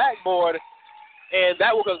of the backboard. And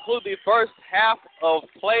that will conclude the first half of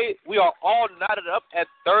play. We are all knotted up at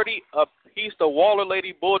 30 apiece. The Waller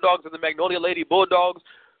Lady Bulldogs and the Magnolia Lady Bulldogs.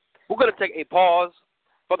 We're going to take a pause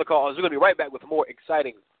for the calls. We're going to be right back with more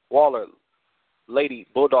exciting Waller Lady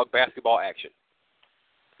Bulldog basketball action.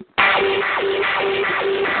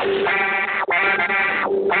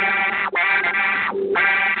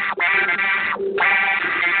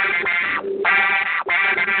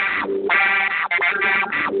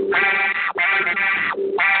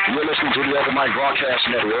 You're listening to the Open Mic Broadcast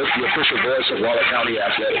Network, the official voice of Waller County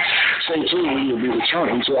Athletics. Stay tuned, we will be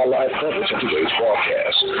returning to our live coverage of today's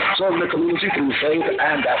broadcast. Serving the community through faith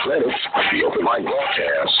and athletics, the Open Mic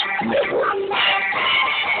Broadcast Network.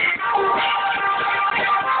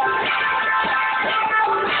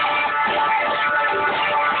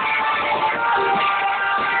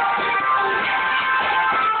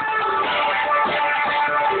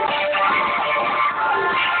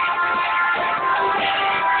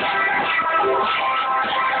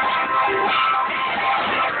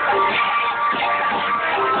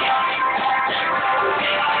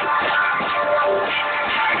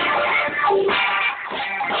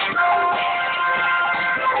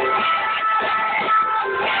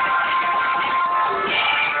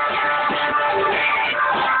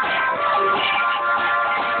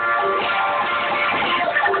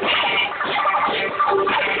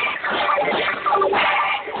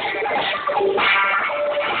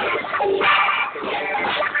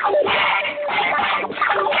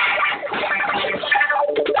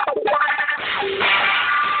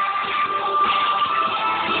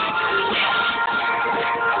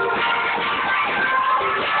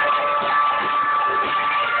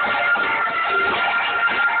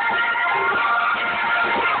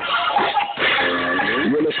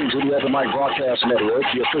 Broadcast Network,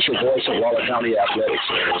 the official voice of Waller County Athletics.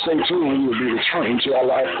 Stay tuned, we will be returning to our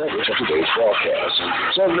live coverage of today's broadcast.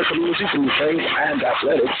 Serving the community through faith and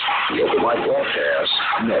athletics, the Open Mic Broadcast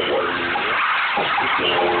Network.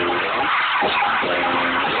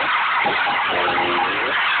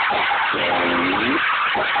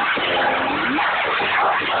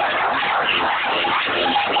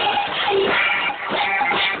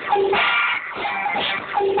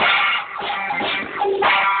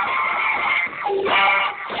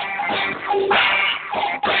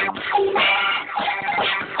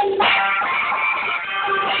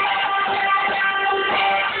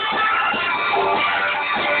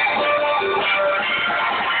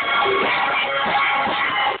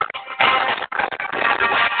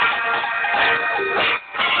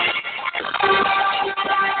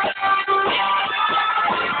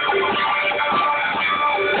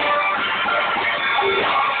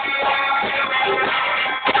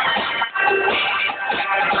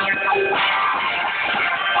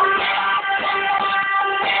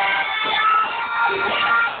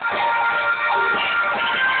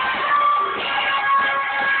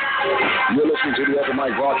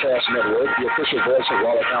 Network, the official voice of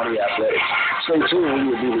Waller County Athletics. Stay tuned, we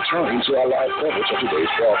will be returning to our live coverage of today's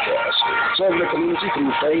broadcast. Serving the community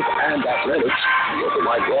through faith and athletics, the Open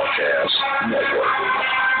Mic Broadcast Network.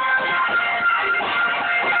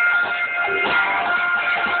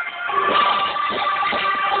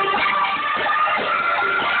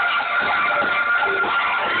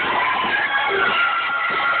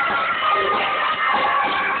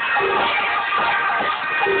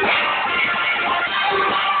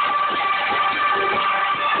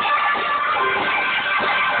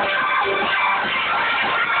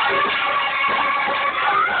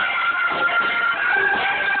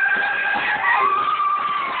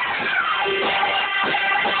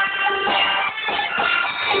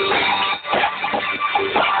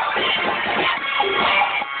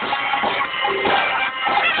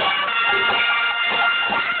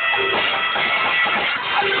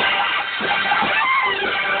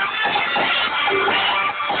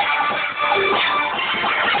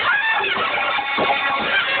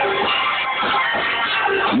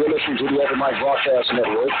 Broadcast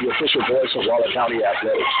Network, the official voice of Waller County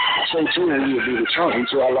Athletics. Stay tuned, we will be returning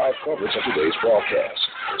to our live coverage of today's broadcast.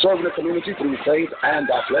 Serving the community through faith and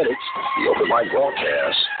athletics, the Open Mic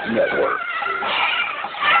Broadcast Network.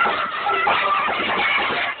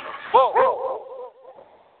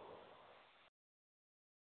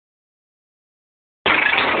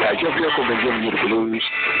 Has your vehicle been giving you the blues?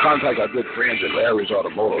 Contact our good friends at Larry's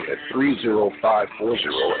Automotive at 30540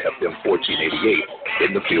 FM 1488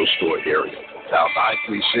 in the Field Store area. Dial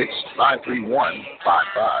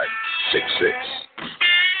 936-931-5566.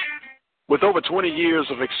 With over 20 years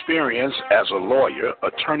of experience as a lawyer,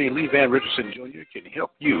 Attorney Lee Van Richardson Jr. can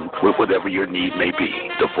help you with whatever your need may be.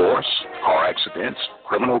 Divorce, car accidents,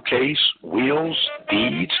 criminal case, wills,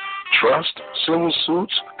 deeds, trust, civil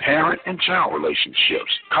suits, parent and child relationships.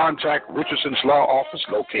 Contact Richardson's Law Office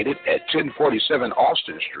located at 1047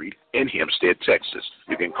 Austin Street in Hempstead, Texas.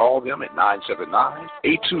 You can call them at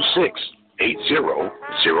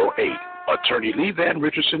 979-826-8008. Attorney Lee Van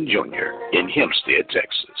Richardson, Jr. in Hempstead,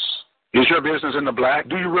 Texas. Is your business in the black?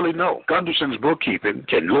 Do you really know? Gunderson's Bookkeeping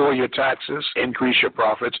can lower your taxes, increase your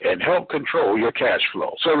profits, and help control your cash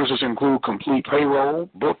flow. Services include complete payroll,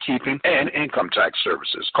 bookkeeping, and income tax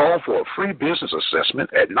services. Call for a free business assessment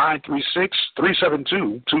at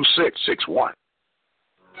 936-372-2661.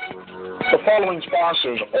 The following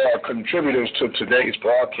sponsors are contributors to today's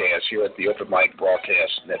broadcast here at the Open Mic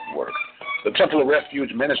Broadcast Network. The Temple of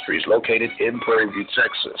Refuge Ministries, located in Prairie View,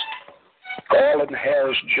 Texas. Garland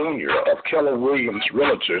Harris, Jr. of Keller Williams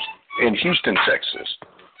Realtors in Houston, Texas.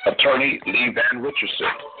 Attorney Lee Van Richardson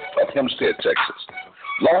of Hempstead, Texas.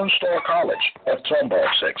 Lone Star College of Tomball,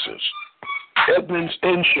 Texas. Edmonds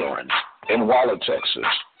Insurance in Waller, Texas.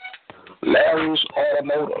 Larry's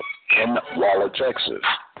Automotive in Waller, Texas.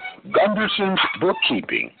 Gunderson's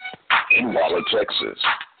Bookkeeping in Waller, Texas.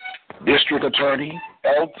 District Attorney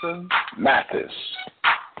Elton Mathis.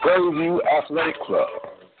 Prairie View Athletic Club,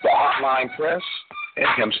 the Hotline Press in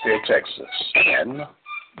Hempstead, Texas, and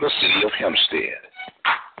the City of Hempstead.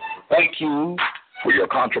 Thank you for your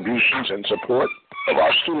contributions and support of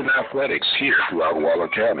our student athletics here throughout Waller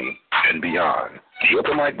County and beyond. The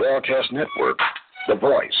Open Mic Broadcast Network, the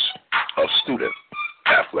voice of student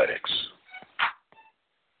athletics.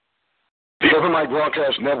 The Open Mic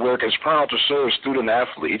Broadcast Network is proud to serve student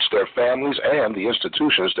athletes, their families, and the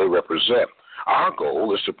institutions they represent. Our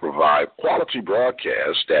goal is to provide quality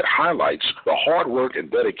broadcasts that highlights the hard work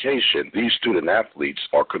and dedication these student athletes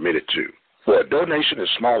are committed to. For a donation as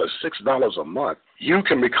small as $6 a month, you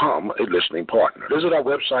can become a listening partner. Visit our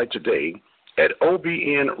website today at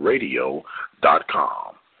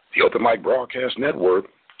OBN-radio.com. The Open Mic Broadcast Network,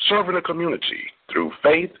 serving the community through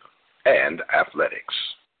faith and athletics.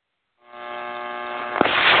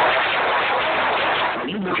 Are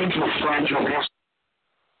you looking to expand your business?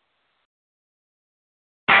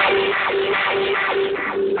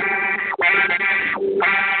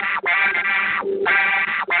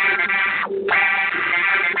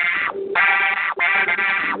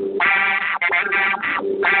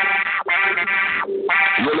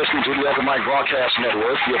 You're listening to the Open Mic Broadcast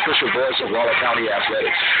Network, the official voice of Waller County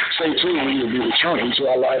Athletics. Stay tuned, we will be returning to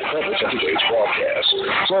our live coverage of today's broadcast.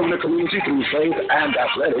 Serving the community through faith and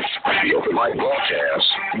athletics, the Open Mic Broadcast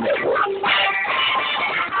Network.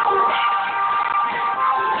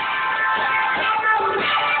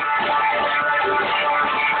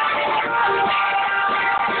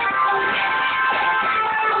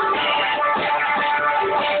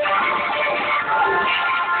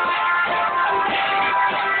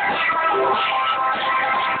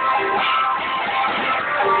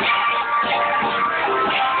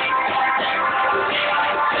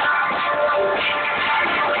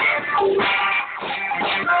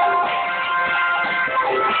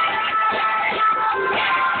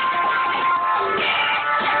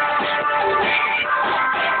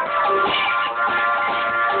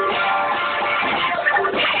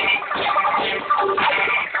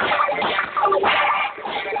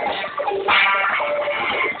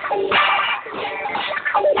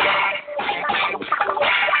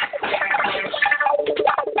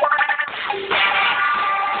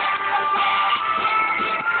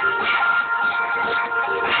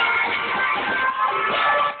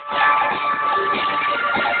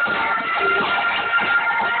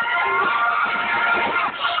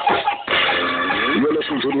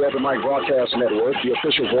 Broadcast Network, the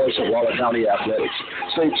official voice of Waller County Athletics.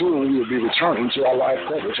 Stay tuned, we will be returning to our live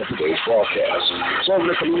coverage of today's broadcast. Serving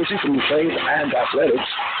the community through faith and athletics,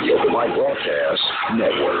 the Open Mic Broadcast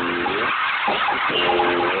Network.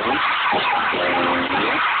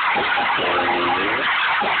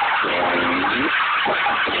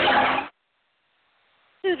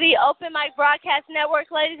 To the Open Mic Broadcast Network,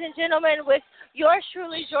 ladies and gentlemen, with yours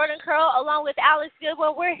truly, Jordan Curl, along with Alex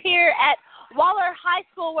Goodwin. We're here at Waller High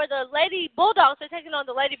School, where the Lady Bulldogs are taking on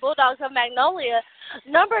the Lady Bulldogs of Magnolia.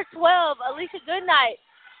 Number 12, Alicia Goodnight,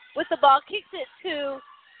 with the ball, kicks it to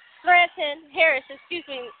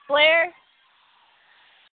Blair.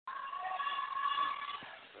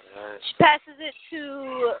 Passes it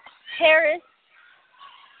to Harris.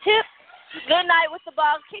 Tip, Goodnight with the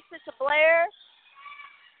ball, kicks it to Blair.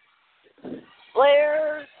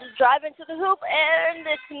 Blair driving to the hoop, and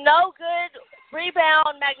it's no good.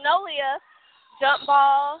 Rebound, Magnolia. Jump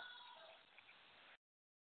ball.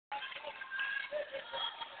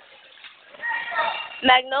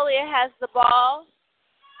 Magnolia has the ball.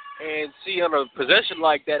 And see, on a possession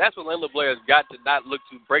like that, that's when Layla Blair's got to not look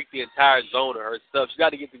to break the entire zone of her stuff. She's got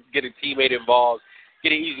to get a teammate involved,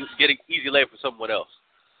 get an easy lay for someone else.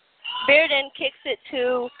 Bearden kicks it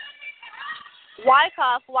to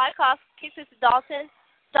Wyckoff. Wyckoff kicks it to Dalton.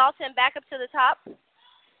 Dalton back up to the top.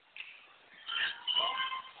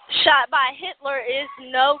 Shot by Hitler is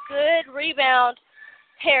no good. Rebound,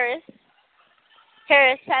 Harris.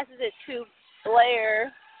 Harris passes it to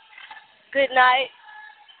Blair. Good night.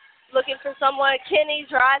 Looking for someone. Kenny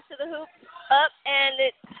drives to the hoop. Up, and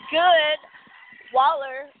it's good.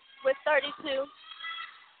 Waller with 32.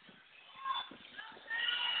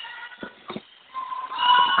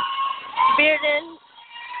 Bearden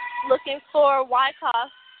looking for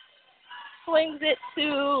Wyckoff. Swings it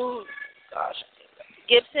to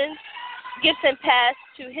Gibson. Gibson pass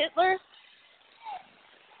to Hitler.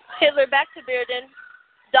 Hitler back to Bearden.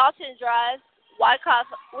 Dalton drives. Wyckoff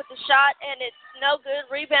with the shot, and it's no good.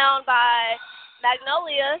 Rebound by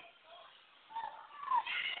Magnolia.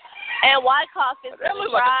 And Wyckoff is that looks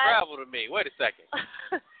like a travel to me. Wait a second.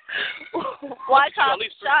 Wyckoff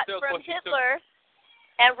shot from Hitler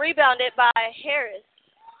and rebounded by Harris.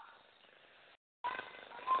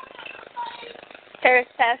 Harris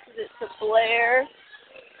passes it to Blair,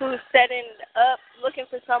 who's setting up, looking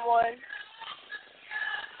for someone.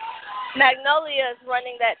 Magnolia is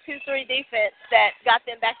running that 2-3 defense that got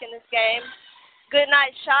them back in this game. Good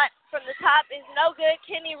night shot from the top is no good.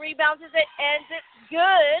 Kenny rebounds it, and it's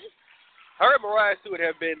good. Her and Mariah Stewart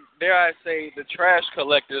have been, dare I say, the trash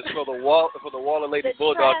collectors for the Waller Lady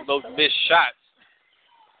Bulldogs, those missed shots.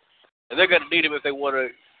 And they're going to need them if they want to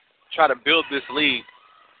try to build this lead.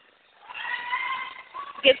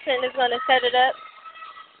 Gibson is going to set it up.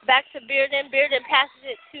 Back to Bearden. Bearden passes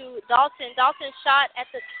it to Dalton. Dalton shot at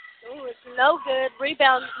the, it's no good.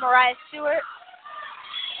 Rebound, Mariah Stewart.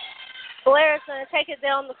 Blair is going to take it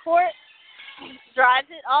down the court. Drives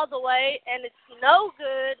it all the way, and it's no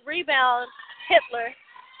good. Rebound, Hitler.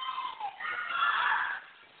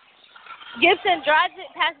 Gibson drives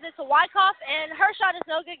it, passes it to Wyckoff, and her shot is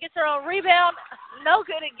no good. Gets her own rebound. No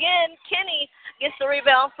good again. Kenny gets the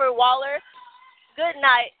rebound for Waller. Good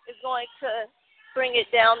night is going to bring it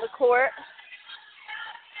down the court.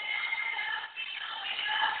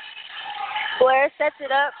 Blair sets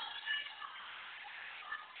it up.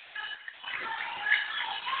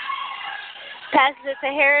 Passes it to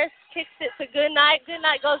Harris, kicks it to Goodnight.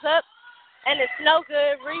 Goodnight goes up, and it's no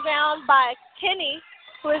good. Rebound by Kenny,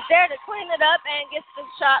 who is there to clean it up and gets the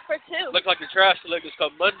shot for two. Looks like the trash collectors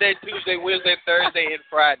come Monday, Tuesday, Wednesday, Thursday, and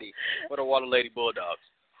Friday for the Waller Lady Bulldogs.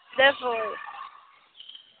 Definitely.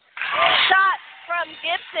 Shot from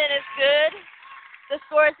Gibson is good. The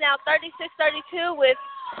score is now 36-32 with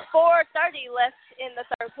 4:30 left in the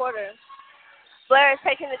third quarter. Blair is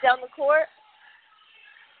taking it down the court.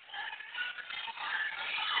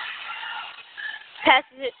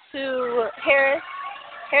 Passes it to Harris.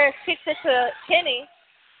 Harris kicks it to Kenny.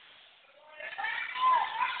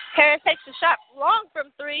 Harris takes the shot long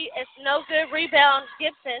from three. It's no good. Rebound,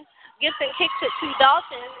 Gibson. Gibson kicks it to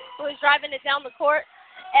Dalton, who is driving it down the court,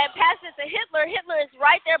 and passes it to Hitler. Hitler is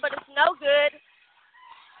right there, but it's no good.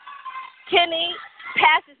 Kenny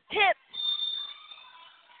passes tipped.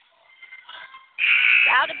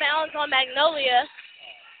 Out of bounds on Magnolia.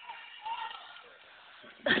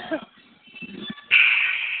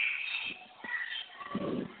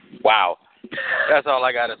 Wow. That's all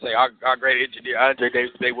I got to say. Our great engineer, Andre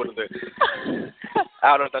Davis, today, one of the, I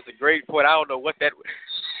don't know if that's a great point. I don't know what that,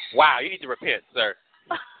 wow, you need to repent, sir.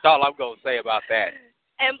 That's all I'm going to say about that.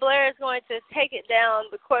 And Blair is going to take it down.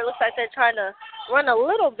 The court looks like they're trying to run a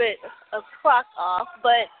little bit of clock off,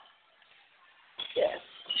 but yes,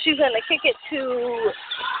 she's going to kick it to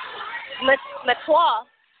Matois.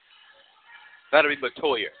 That'll be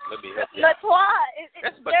Matoya. Matois.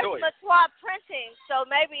 That's There's Matoya. Matois printing, so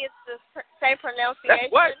maybe it's the same pronunciation. That's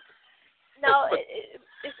what? No,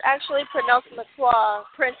 it's actually pronounced Matois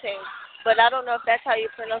printing, but I don't know if that's how you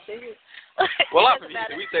pronounce it. Well, I'm from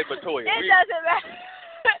Houston. We say Matoya. It doesn't matter.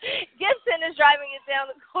 Gibson is driving it down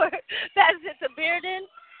the court, passes it to Bearden,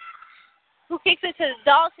 who kicks it to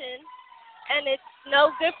Dalton, and it's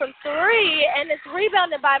no good from three, and it's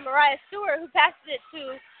rebounded by Mariah Stewart, who passes it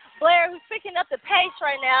to Blair, who's picking up the pace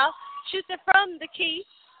right now, shoots it from the key.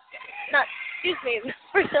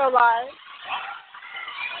 Free throw line.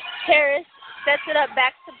 Harris sets it up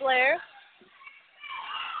back to Blair.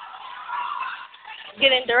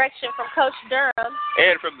 Getting direction from Coach Durham.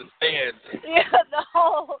 And from the stands. Yeah, the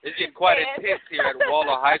whole It's getting quite intense here at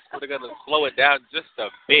Waller High School. They're going to slow it down just a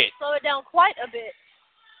bit. Slow it down quite a bit.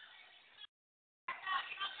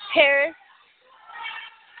 Harris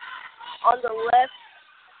on the left.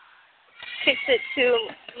 Kicks it to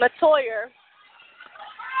Matoyer.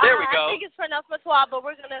 There we go. I think it's pronounced Matois, but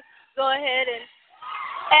we're going to go ahead and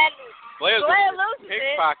Blair loses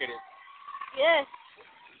it. Yes.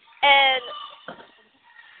 And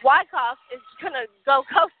Wyckoff is going to go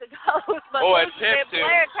coast to coast. But Blair takes it.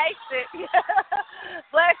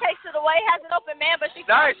 Blair takes it away, has an open man, but she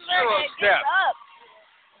nice gets up.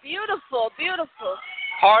 Beautiful, beautiful.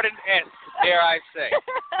 Harden-esque, dare I say.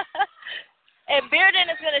 And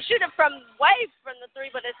Bearden is going to shoot it from the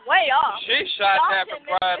three, but it's way off. She shot that from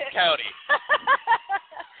Grimes County.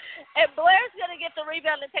 And Blair's going to get the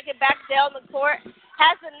rebound and take it back down the court.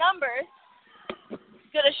 Has the numbers.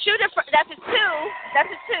 Going to shoot it. That's a two.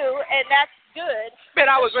 That's a two, and that's good.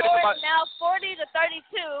 Man, I was ready for my... Now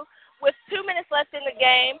 40-32 with 2 minutes left in the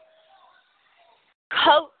game.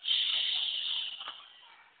 Coach.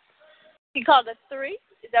 He called a three?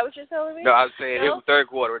 Is that what you're telling me? No, I was saying in the third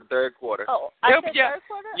quarter. Oh, I said third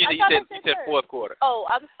quarter? You said fourth quarter. Oh,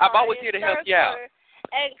 I'm sorry. I'm always here to help you out.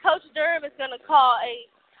 And Coach Durham is going to call a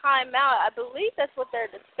timeout. I believe that's what they're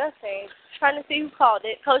discussing. Trying to see who called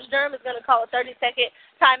it. Coach Durham is going to call a 30-second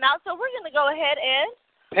timeout. So we're going to go ahead and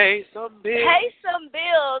pay some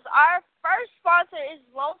bills. Our first sponsor is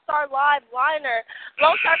Lone Star Live Liner.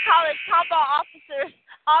 Lone Star College Tomball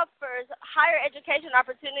offers higher education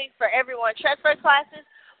opportunities for everyone. Transfer classes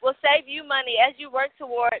will save you money as you work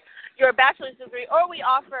toward your bachelor's degree, or we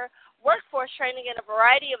offer workforce training in a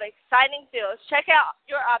variety of exciting fields. Check out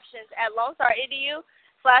your options at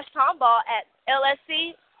LoneStar.edu/Tomball at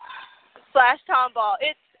LSC/Tomball.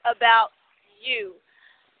 It's about you.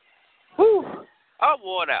 Whew. I'm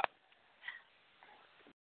worn out.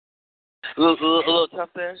 A little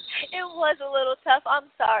tough there? It was a little tough.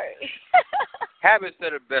 I'm sorry. Habits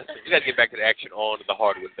that are best. You got to get back to the action on the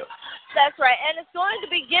hardwood, though. That's right. And it's going to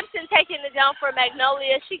be Gibson taking it down for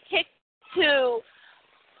Magnolia. She kicked to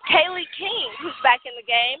Kaylee King, who's back in the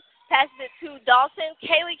game. Passes it to Dalton.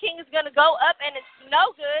 Kaylee King is going to go up, and it's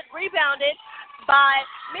no good. Rebounded by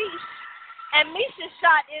Mish. And Mish's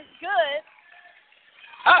shot is good.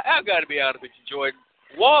 I've got to be honest with you, Jordan.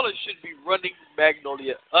 Waller should be running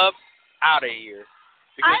Magnolia up out of here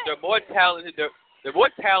because they're more talented. They're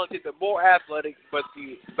more talented. They're more athletic. But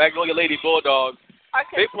the Magnolia Lady Bulldogs,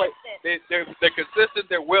 they're consistent.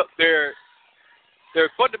 They're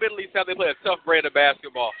fundamentally sound. They play a tough brand of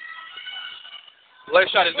basketball.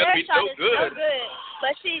 Last shot is going to be no good.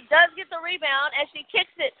 But she does get the rebound and she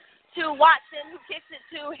kicks it to Watson, who kicks it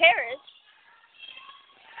to Harris.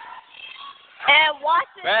 And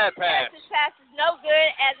Watson his pass is no good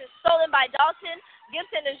as it's stolen by Dalton.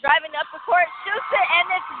 Gibson is driving up the court, shoots it, and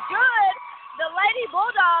it's good. The Lady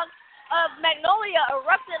Bulldogs of Magnolia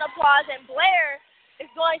erupt in applause, and Blair is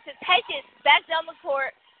going to take it back down the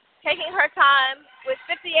court, taking her time with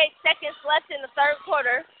 58 seconds left in the third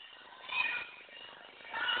quarter.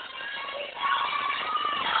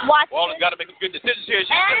 Waller's got to make a good decision here.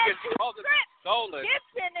 She's going to get stolen.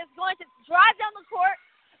 Gibson is going to drive down the court.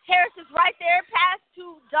 Harris is right there. Pass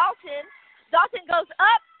to Dalton. Dalton goes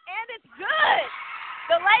up, and it's good.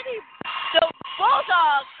 The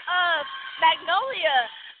Bulldogs of Magnolia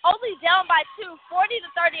only down by 2,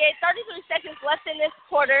 40-38, 33 seconds left in this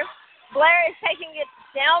quarter. Blair is taking it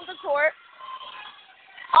down the court.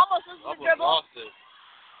 Almost loses the dribble.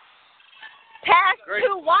 Pass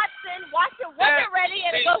to Watson. Watson wasn't ready,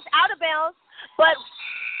 and it goes out of bounds. But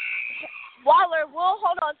Waller will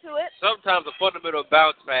hold on to it. Sometimes a fundamental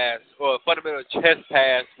bounce pass or a fundamental chest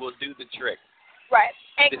pass will do the trick. Right.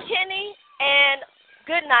 And Kenny and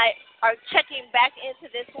Goodnight are checking back into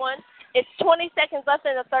this one. It's 20 seconds left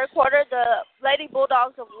in the third quarter. The Lady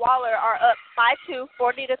Bulldogs of Waller are up by 2,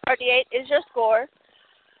 40-38 is your score.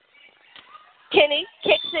 Kenny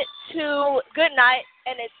kicks it to Goodnight,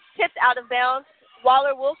 and it's tipped out of bounds.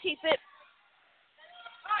 Waller will keep it.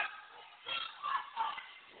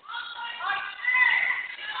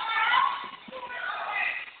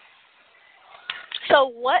 So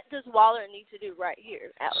what does Waller need to do right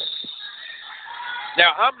here, Alex?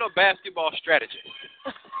 Now, I'm no basketball strategist.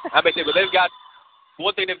 I may say, but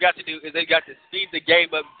one thing they've got to do is they've got to speed the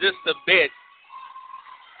game up just a bit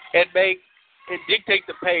and dictate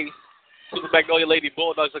the pace to the Magnolia Lady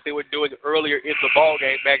Bulldogs like they were doing earlier in the ball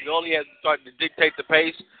game. Magnolia has started to dictate the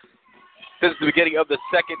pace since the beginning of the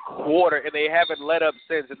second quarter, and they haven't let up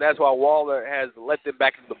since, and that's why Waller has let them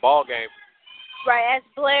back into the ball game. Right, as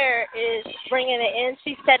Blair is bringing it in,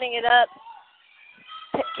 she's setting it up,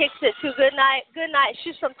 kicks it to Goodnight. Goodnight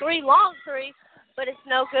shoots from 3, long 3, but it's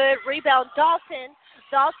no good. Rebound Dalton.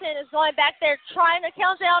 Dalton is going back there trying to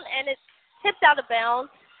count down, and it's tipped out of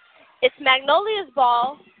bounds. It's Magnolia's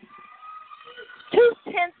ball.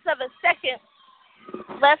 0.2 of a second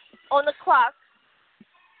left on the clock.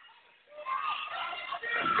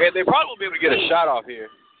 And they probably won't be able to get a shot off here.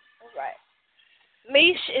 Right.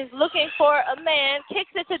 Mish is looking for a man,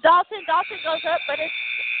 kicks it to Dalton. Dalton goes up, but it's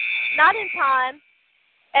not in time.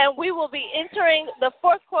 And we will be entering the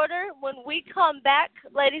fourth quarter. When we come back,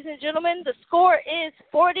 ladies and gentlemen, the score is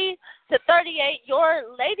 40-38. Your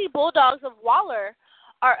Lady Bulldogs of Waller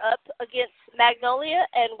are up against Magnolia,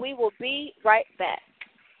 and we will be right back.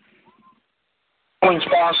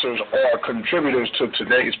 Sponsors are contributors to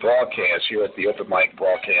today's broadcast here at the Open Mic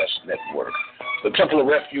Broadcast Network. The Temple of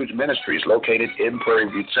Refuge Ministries, located in Prairie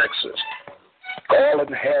View, Texas.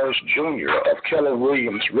 Garland Harris Jr. of Keller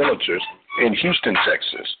Williams Realtors in Houston,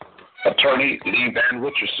 Texas. Attorney Lee Van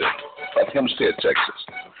Richardson of Hempstead, Texas.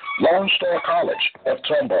 Lone Star College of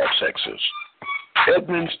Tomball, Texas.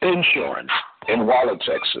 Edmonds Insurance in Waller,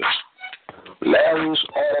 Texas. Larry's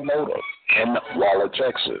Automotive in Waller,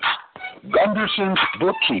 Texas. Gunderson's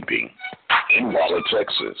Bookkeeping in Waller,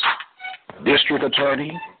 Texas. District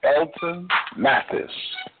Attorney Elton Mathis.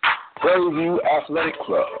 Prairie View Athletic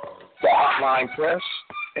Club, the Hotline Press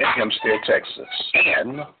in Hempstead, Texas,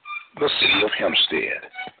 and the City of Hempstead.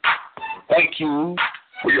 Thank you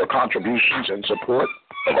for your contributions and support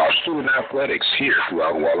of our student athletics here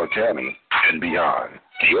throughout Waller County and beyond.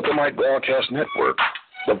 The Open Mic Broadcast Network,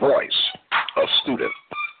 the voice of student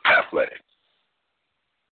athletics.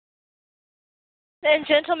 And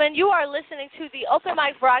gentlemen, you are listening to the Open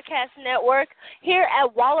Mic Broadcast Network here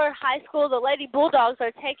at Waller High School. The Lady Bulldogs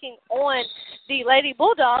are taking on the Lady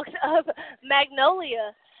Bulldogs of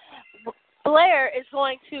Magnolia. Blair is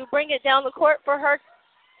going to bring it down the court for her.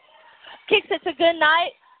 Kicks it to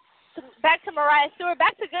Goodnight. Back to Mariah Stewart.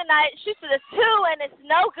 Back to Goodnight. Shoots it a 2, and it's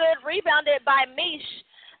no good. Rebounded by Mish.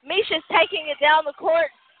 Mish is taking it down the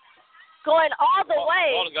court, going all the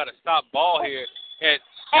way. Waller's got a stop ball here.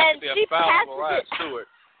 And she passes it.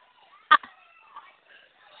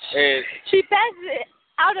 And she passes it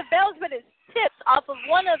out of bounds, but it's tipped off of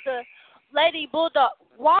one of the Lady Bulldogs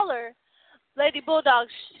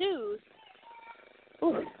shoes.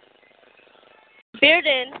 Ooh.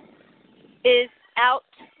 Bearden is out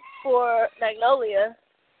for Magnolia.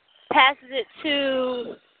 Passes it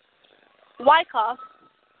to Wyckoff.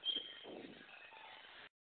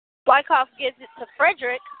 Wyckoff gives it to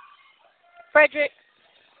Frederick. Frederick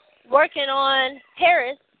working on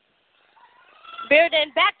Harris.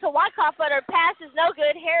 Bearden back to Wyckoff, but her pass is no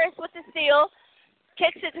good. Harris with the steal.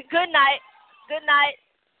 Kicks it to Goodnight. Goodnight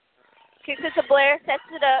kicks it to Blair, sets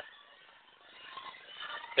it up.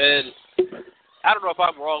 And I don't know if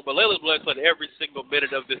I'm wrong, but Layla Blair played every single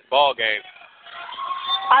minute of this ball game.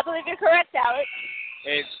 I believe you're correct, Alex.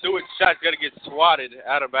 And Stewart's shot's going to get swatted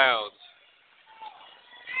out of bounds.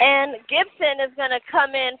 And Gibson is going to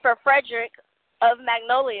come in for Frederick of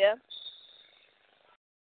Magnolia.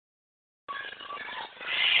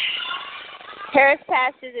 Harris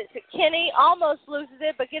passes it to Kenny, almost loses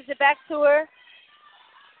it, but gives it back to her.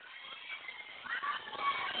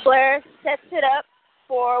 Blair sets it up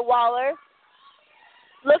for Waller.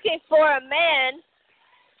 Looking for a man.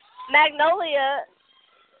 Magnolia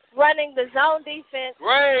running the zone defense.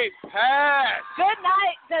 Great pass.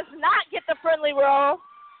 Goodnight does not get the friendly roll.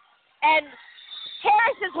 And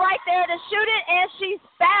Harris is right there to shoot it, and she's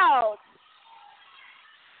fouled.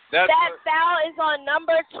 That foul is on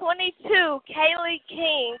number 22, Kaylee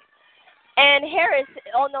King, and Harris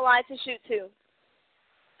on the line to shoot too.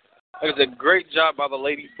 It was a great job by the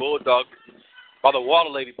Lady Bulldogs, by the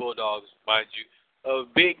Waller Lady Bulldogs, mind you,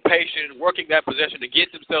 of being patient, working that possession to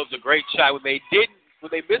get themselves a great shot. When they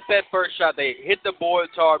missed that first shot, they hit the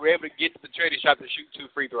boards hard, were able to get to the charity shot to shoot 2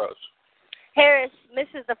 free throws. Harris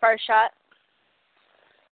misses the first shot.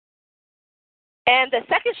 And the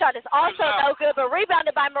second shot is also no good, but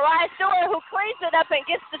rebounded by Mariah Stewart, who cleans it up and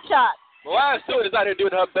gets the shot. Mariah Stewart is out here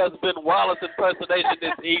doing her best Ben Wallace impersonation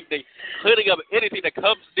this evening, cleaning up anything that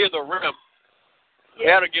comes near the rim. Yes.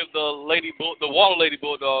 That'll give the Waller Lady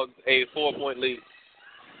Bulldogs a 4-point lead.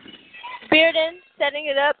 Bearden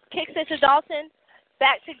setting it up, kicks it to Dalton,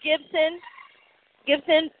 back to Gibson.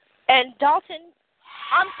 Gibson and Dalton.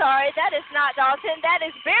 I'm sorry, that is not Dalton. That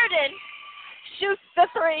is Bearden. Shoots the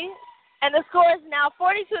 3. And the score is now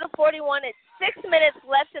 42-41. It's 6 minutes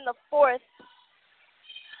left in the fourth.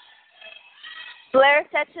 Blair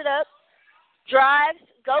sets it up, drives,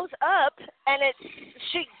 goes up, and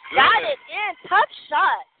she got it in. Tough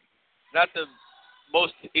shot. Not the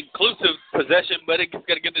most inclusive possession, but it's going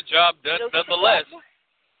to get the job done nonetheless.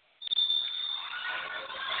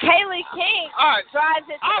 Kaylee King drives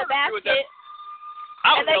it to the basket,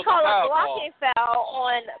 and they call a blocking foul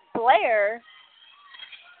on Blair.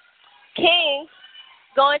 King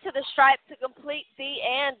going to the stripe to complete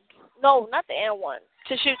not the and one,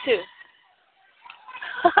 to shoot 2.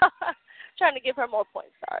 Trying to give her more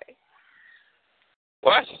points, sorry.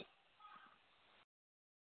 What?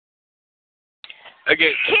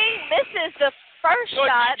 Again. King misses the first So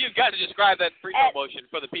shot. you've got to describe that free throw motion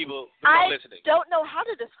for the people who are listening. I don't know how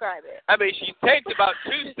to describe it. I mean, she takes about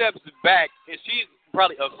 2 steps back, and she's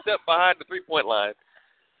probably a step behind the three-point line.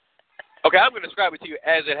 Okay, I'm going to describe it to you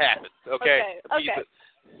as it happens, okay? Okay.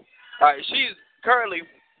 All right, she's currently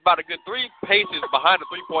about a good 3 paces behind the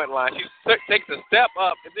three-point line. She takes a step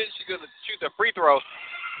up, and then she's going to shoot a free throw.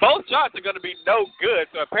 Both shots are going to be no good,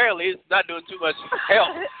 so apparently it's not doing too much help.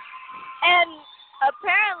 And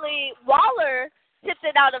apparently Waller tipped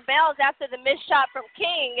it out of bounds after the missed shot from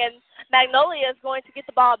King, and Magnolia is going to get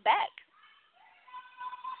the ball back.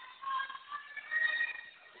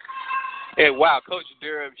 And wow, Coach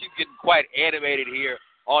Durham, she's getting quite animated here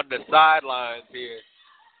on the sidelines here.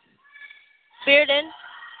 Bearden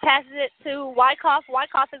passes it to Wyckoff.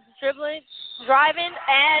 Wyckoff is driving,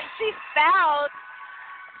 and she's fouled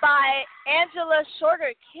by Angela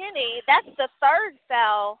Shorter-Kinney. That's the 3rd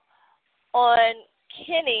foul on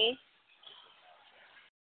Kinney.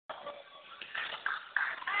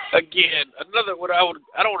 Again, another what I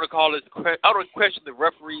don't want to call this. I don't question the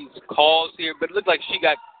referee's calls here, but it looked like she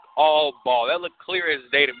got all ball. That looked clear as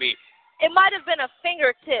day to me. It might have been a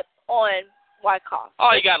fingertip on Wyckoff.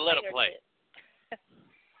 Oh, you got to let him play.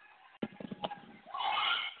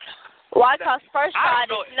 Wyckoff's first shot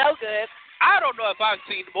is no good. I don't know if I've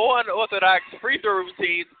seen more unorthodox free throw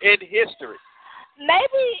routines in history.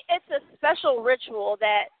 Maybe it's a special ritual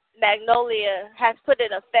that Magnolia has put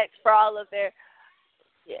in effect for all of their.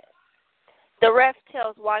 Yeah. The ref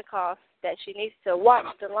tells Wyckoff that she needs to watch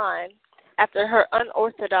the line after her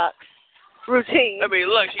unorthodox routine. I mean,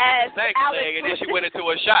 look, she did the stank leg and then she went into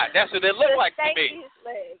a shot. That's what it looked like to me.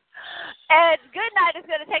 Leg. And Goodnight is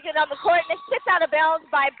going to take it on the court, and it's tipped out of bounds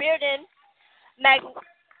by Bearden.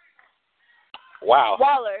 Wow.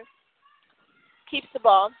 Waller keeps the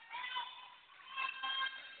ball.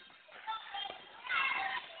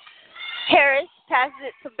 Harris passes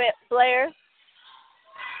it to Blair.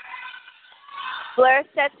 Blair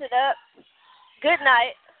sets it up.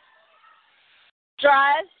 Goodnight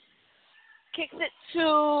drives, kicks it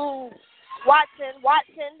to Watson.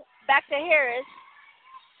 Watson back to Harris.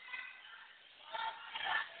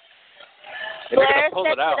 Blair sets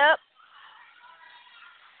it up.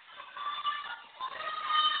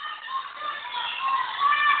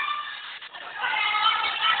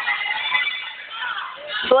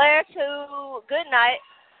 Blair to Goodnight.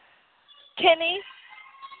 Kinney.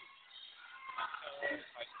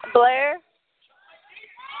 Blair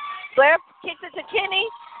kicks it to Kinney,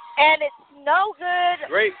 and it's no good.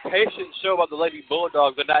 Great patience show by the Lady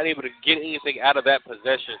Bulldogs. They're not able to get anything out of that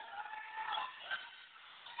possession.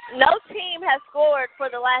 No team has scored for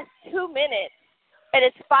the last 2 minutes, and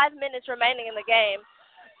it's 5 minutes remaining in the game.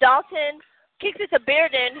 Dalton kicks it to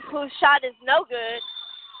Bearden, whose shot is no good.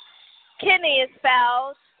 Kinney is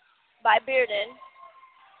fouled by Bearden.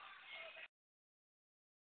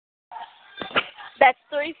 That's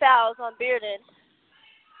 3 fouls on Bearden.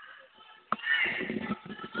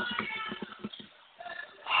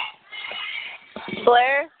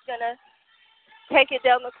 Blair's going to take it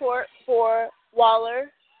down the court for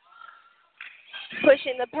Waller.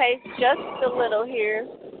 Pushing the pace just a little here.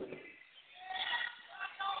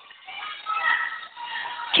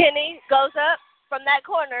 Kinney goes up from that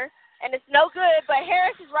corner, and it's no good, but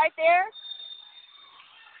Harris is right there.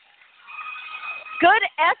 Good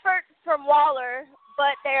effort from Waller,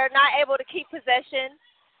 but they are not able to keep possession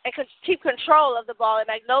and keep control of the ball, and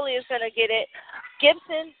Magnolia is going to get it.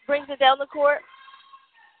 Gibson brings it down the court.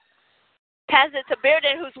 Passes it to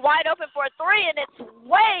Bearden, who's wide open for a 3, and it's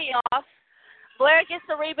way off. Blair gets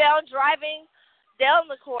the rebound, driving down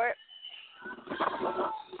the court.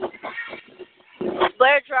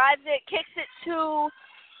 Blair drives it, kicks it to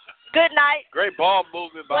Goodnight. Great ball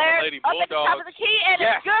movement by Blair the Lady up at the top Bulldogs. of the key, and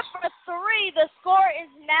it's good for 3. The score is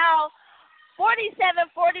now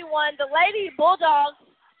 47-41. The Lady Bulldogs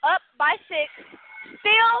up by 6.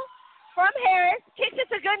 Steal from Harris, kicks it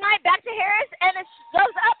to Goodnight, back to Harris, and it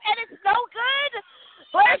goes up, and it's no good.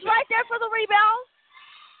 Blair's right there for the rebound.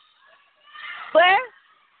 Blair,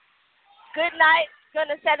 Goodnight, going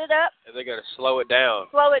to set it up. And they're going to slow it down.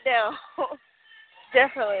 Slow it down.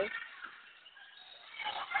 Definitely.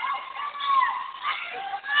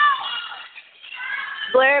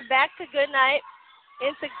 Blair back to Goodnight,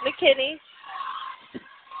 into McKinney.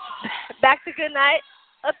 Back to Goodnight,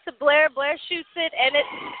 up to Blair. Blair shoots it, and it's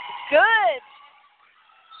good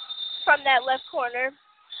from that left corner.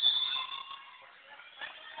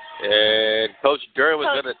 And Coach Durham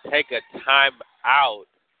was going to take a timeout.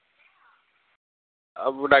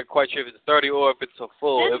 We're not quite sure if it's 30 or if it's a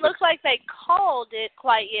full. It looks like they called it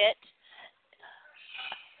quite yet.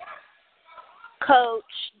 Coach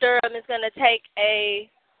Durham is going to take a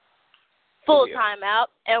full timeout,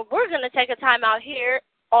 and we're going to take a timeout here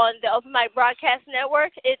on the Open Mic Broadcast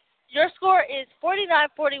Network. Your score is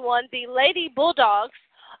 49-41. The Lady Bulldogs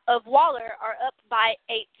of Waller are up by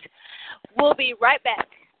 8. We'll be right back.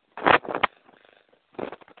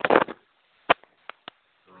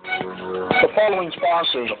 The following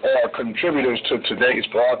sponsors are contributors to today's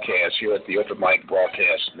broadcast here at the Open Mic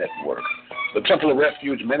Broadcast Network. The Temple of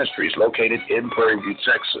Refuge Ministries, located in Prairie View,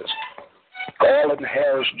 Texas. Garland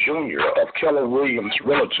Harris Jr. of Keller Williams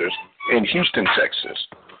Realtors in Houston, Texas.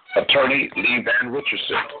 Attorney Lee Van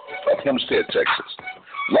Richardson of Hempstead, Texas.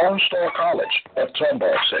 Lone Star College of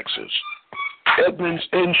Tomball, Texas. Edmonds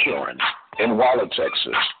Insurance in Waller,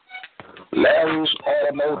 Texas. Larry's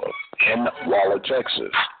Automotive in Waller,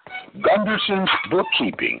 Texas. Gunderson's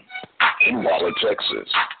Bookkeeping in Waller,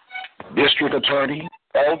 Texas. District Attorney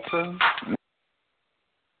Alton.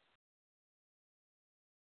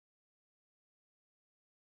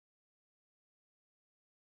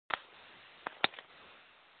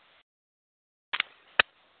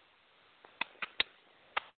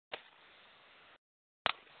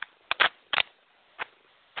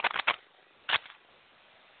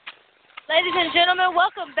 Ladies and gentlemen,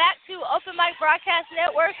 welcome back to Open Mic Broadcast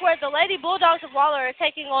Network, where the Lady Bulldogs of Waller are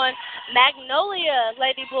taking on Magnolia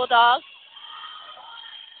Lady Bulldogs.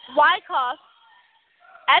 Wyckoff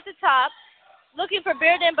at the top, looking for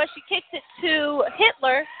Bearden, but she kicks it to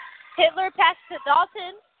Hitler. Hitler passes to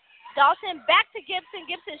Dalton. Dalton back to Gibson.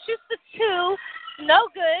 Gibson shoots the 2. No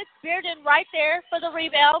good. Bearden right there for the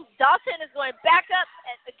rebound. Dalton is going back up,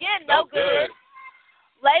 and again, no good.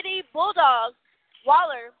 Lady Bulldogs.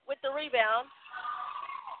 Waller with the rebound.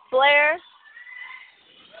 Blair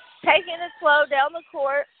taking it slow down the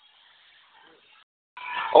court.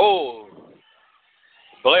 Oh,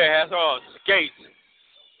 Blair has her on skates.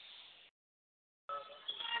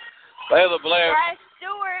 Layla Blair. Bryce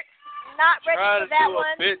Stewart not ready for that one.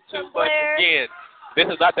 A bit too much again. This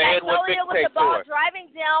is not the end one big with the ball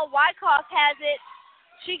driving down. Wyckoff has it.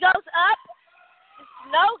 She goes up.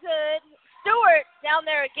 It's no good. Stewart down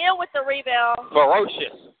there again with the rebound.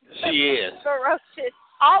 Ferocious. She is. Ferocious.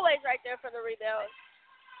 Always right there for the rebound.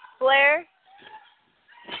 Blair.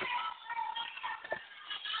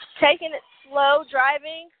 Taking it slow,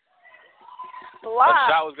 driving. Blocked. That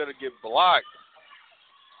shot was going to get blocked.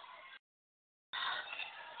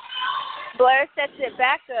 Blair sets it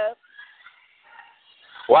back up.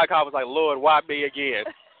 Wyckoff was like, Lord, why me again?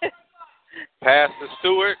 Pass to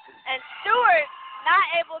Stewart. And Stewart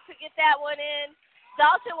not able to get that one in.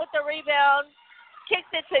 Dalton with the rebound. Kicks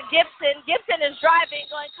it to Gibson. Gibson is driving,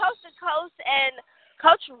 going coast to coast, and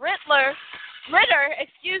Coach Ritter,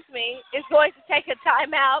 is going to take a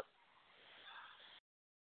timeout.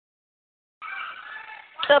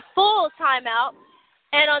 The full timeout.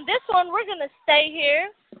 And on this one, we're going to stay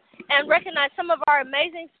here and recognize some of our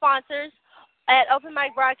amazing sponsors at Open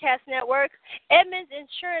Mic Broadcast Network. Edmonds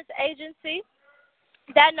Insurance Agency.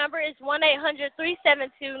 That number is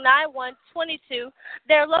 1-800-372-9122.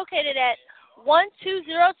 They're located at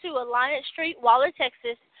 1202 Alliance Street, Waller,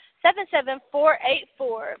 Texas,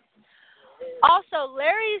 77484. Also,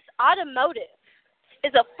 Larry's Automotive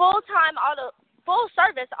is a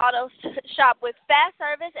full-service auto shop with fast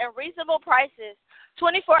service and reasonable prices.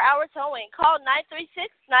 24-hour towing. Call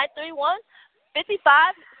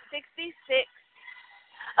 936-931-5566.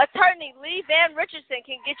 Attorney Lee Van Richardson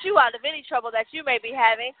can get you out of any trouble that you may be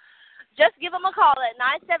having. Just give him a call at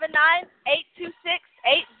 979-826-8006.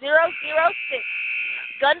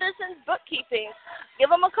 Gunderson's Bookkeeping. Give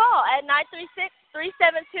him a call at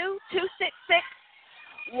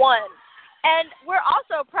 936-372-2661. And we're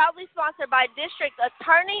also proudly sponsored by District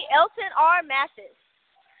Attorney Elton R. Mathis.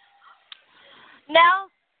 Now,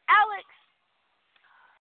 Alex,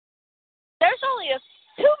 there's only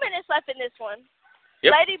 2 minutes left in this one.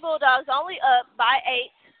 Yep. Lady Bulldogs only up by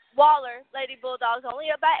 8. Waller, Lady Bulldogs only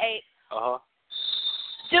up by 8.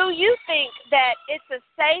 Do you think that it's a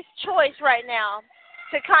safe choice right now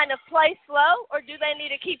to kind of play slow, or do they need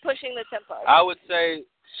to keep pushing the tempo? I would say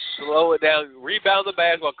slow it down, rebound the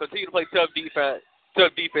basketball, continue to play tough defense,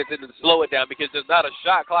 and then slow it down, because there's not a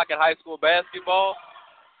shot clock in high school basketball,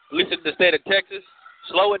 at least in the state of Texas.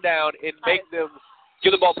 Slow it down and make them give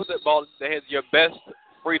the ball, put the ball in the hands of your best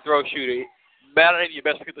free throw shooter. Not only your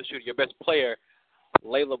best free throw shooter, your best player,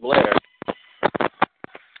 Layla Blair,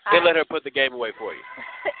 and let her put the game away for you.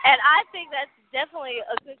 And I think that's definitely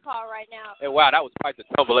a good call right now. And wow, that was quite the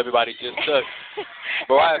tumble everybody just took.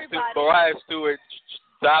 Mariah Stewart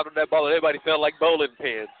dived on that ball, and everybody felt like bowling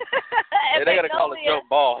pins. And they got to call a jump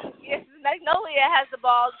ball. Yes, Magnolia has the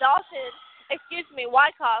ball.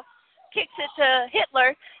 Wyckoff kicks it to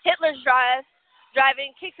Hitler. Hitler's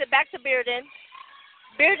driving, kicks it back to Bearden.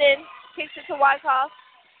 Bearden kicks it to Wyckoff.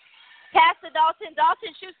 Pass to Dalton.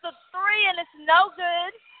 Dalton shoots the three, and it's no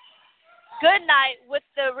good. Goodnight with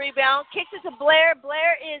the rebound. Kicks it to Blair.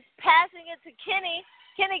 Blair is passing it to Kenny.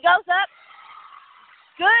 Kenny goes up.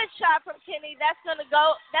 Good shot from Kenny. That's going to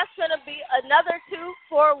be another 2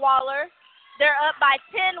 for Waller. They're up by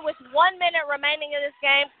 10 with 1 minute remaining in this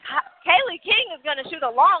game. Kaylee King is going to shoot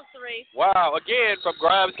a long three. Wow, again, from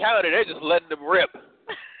Grimes County, they're just letting them rip.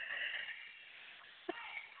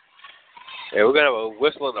 Yeah, we're going to have a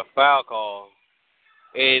whistle and a foul call.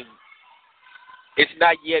 And it's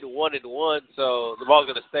not yet 1-1, so the ball's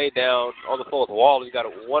going to stay down on the floor with Waller. He's got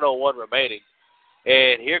a 1-on-1 remaining.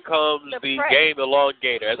 And here comes the game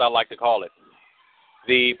elongator, as I like to call it.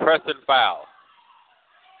 The Preston foul.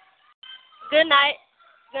 Goodnight,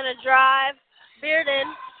 going to drive.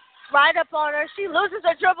 Bearden right up on her. She loses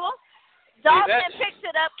her dribble. Dalton picks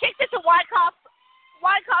it up, kicks it to Wyckoff.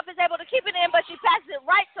 Wyckoff is able to keep it in, but she passes it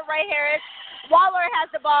right to Ray Harris. Waller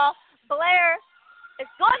has the ball. Blair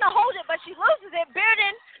is going to hold it, but she loses it.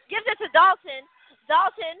 Bearden gives it to Dalton.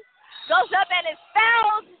 Dalton goes up and is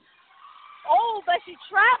fouled. Oh, but she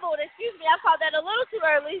traveled. Excuse me, I called that a little too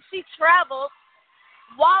early. She traveled.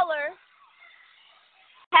 Waller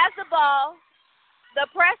has the ball. The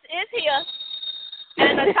press is here.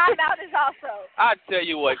 And the timeout is also. I tell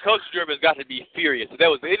you what, Coach German's got to be furious. If there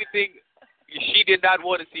was anything she did not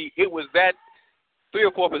want to see, it was that 3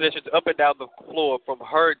 or 4 possessions up and down the floor from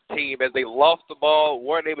her team as they lost the ball,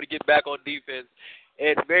 weren't able to get back on defense,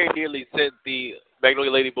 and very nearly sent the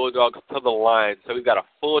Magnolia Lady Bulldogs to the line. So we've got a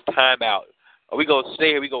full timeout. Are we going to stay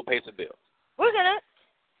here? Are we going to pay some bills? We're going to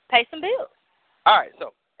pay some bills. All right,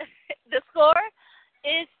 so. The score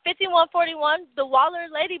is 51-41. The Waller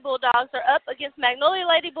Lady Bulldogs are up against Magnolia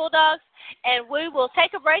Lady Bulldogs, and we will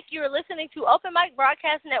take a break. You are listening to Open Mic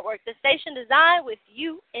Broadcast Network, the station designed with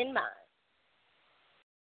you in mind.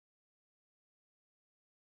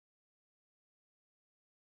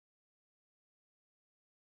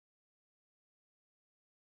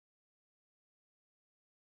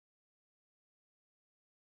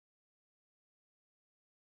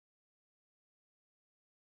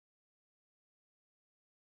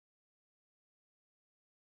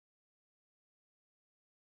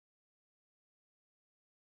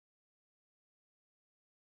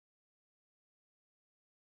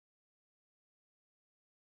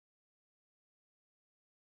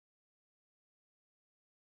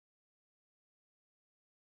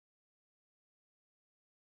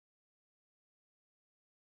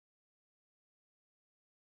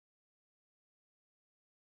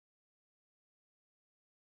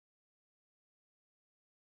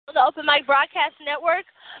 The Open Mic Broadcast Network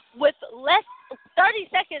with less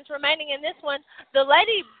 30 seconds remaining in this one. The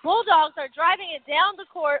Lady Bulldogs are driving it down the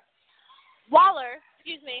court. Waller,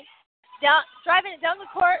 driving it down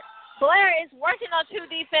the court. Blair is working on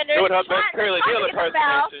 2 defenders. Doing her best Curly Dillon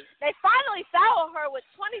impersonation. They finally foul her with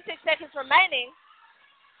 26 seconds remaining.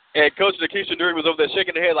 And Coach Nakisha Drury was over there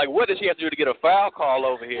shaking her head like, what does she have to do to get a foul call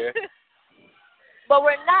over here? But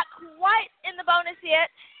we're not quite in the bonus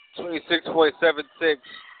yet. 26.76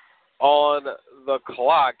 on the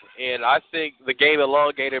clock, and I think the game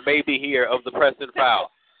elongator may be here of the Preston foul.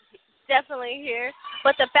 Definitely here,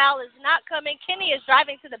 but the foul is not coming. Kenny is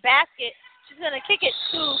driving to the basket. She's going to kick it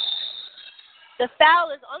to. The foul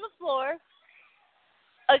is on the floor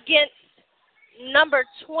against number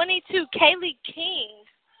 22, Kaylee King.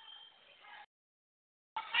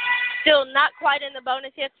 Still not quite in the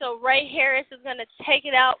bonus yet, so Ray Harris is going to take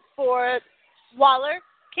it out for Waller.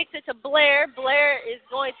 Kicks it to Blair. Blair is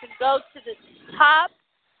going to go to the top.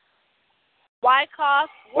 Wyckoff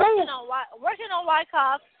working on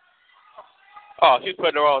Wyckoff. Oh, she's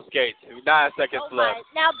putting her on skates. 9 seconds left.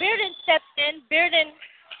 Now Bearden steps in. Bearden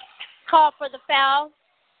called for the foul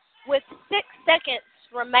with 6 seconds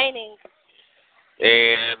remaining.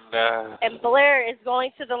 And Blair is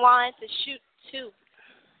going to the line to shoot 2.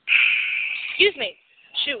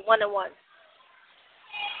 Shoot 1-1.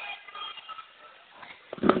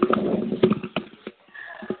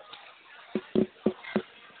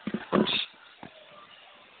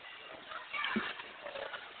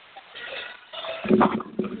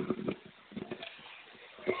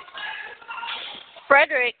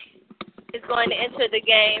 Frederick is going to enter the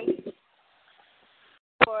game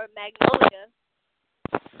for Magnolia.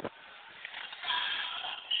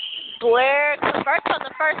 Blair converts on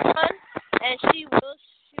the first one, and she will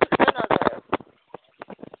shoot another.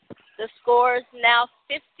 The score is now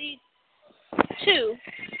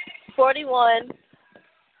 52-41.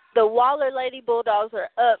 The Waller Lady Bulldogs are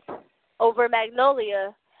up over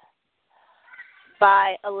Magnolia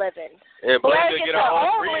by 11. And Blair Blair gets get her her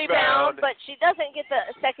own own rebound, but she doesn't get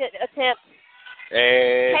the second attempt.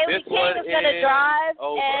 And Kaylee this King one is going to drive,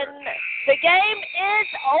 over. and the game is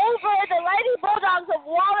over. The Lady Bulldogs of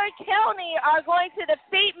Waller County are going to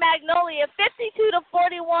defeat Magnolia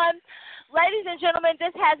 52-41. Ladies and gentlemen,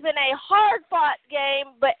 this has been a hard-fought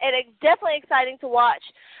game, but it's definitely exciting to watch.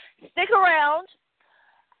 Stick around.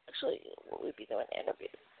 Actually, will we be doing an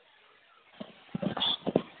interview?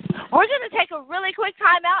 We're going to take a really quick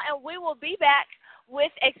timeout, and we will be back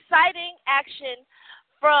with exciting action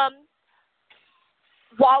from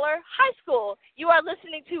Waller High School. You are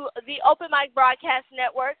listening to the Open Mic Broadcast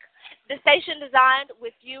Network, the station designed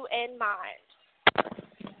with you in mind.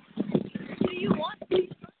 Do you want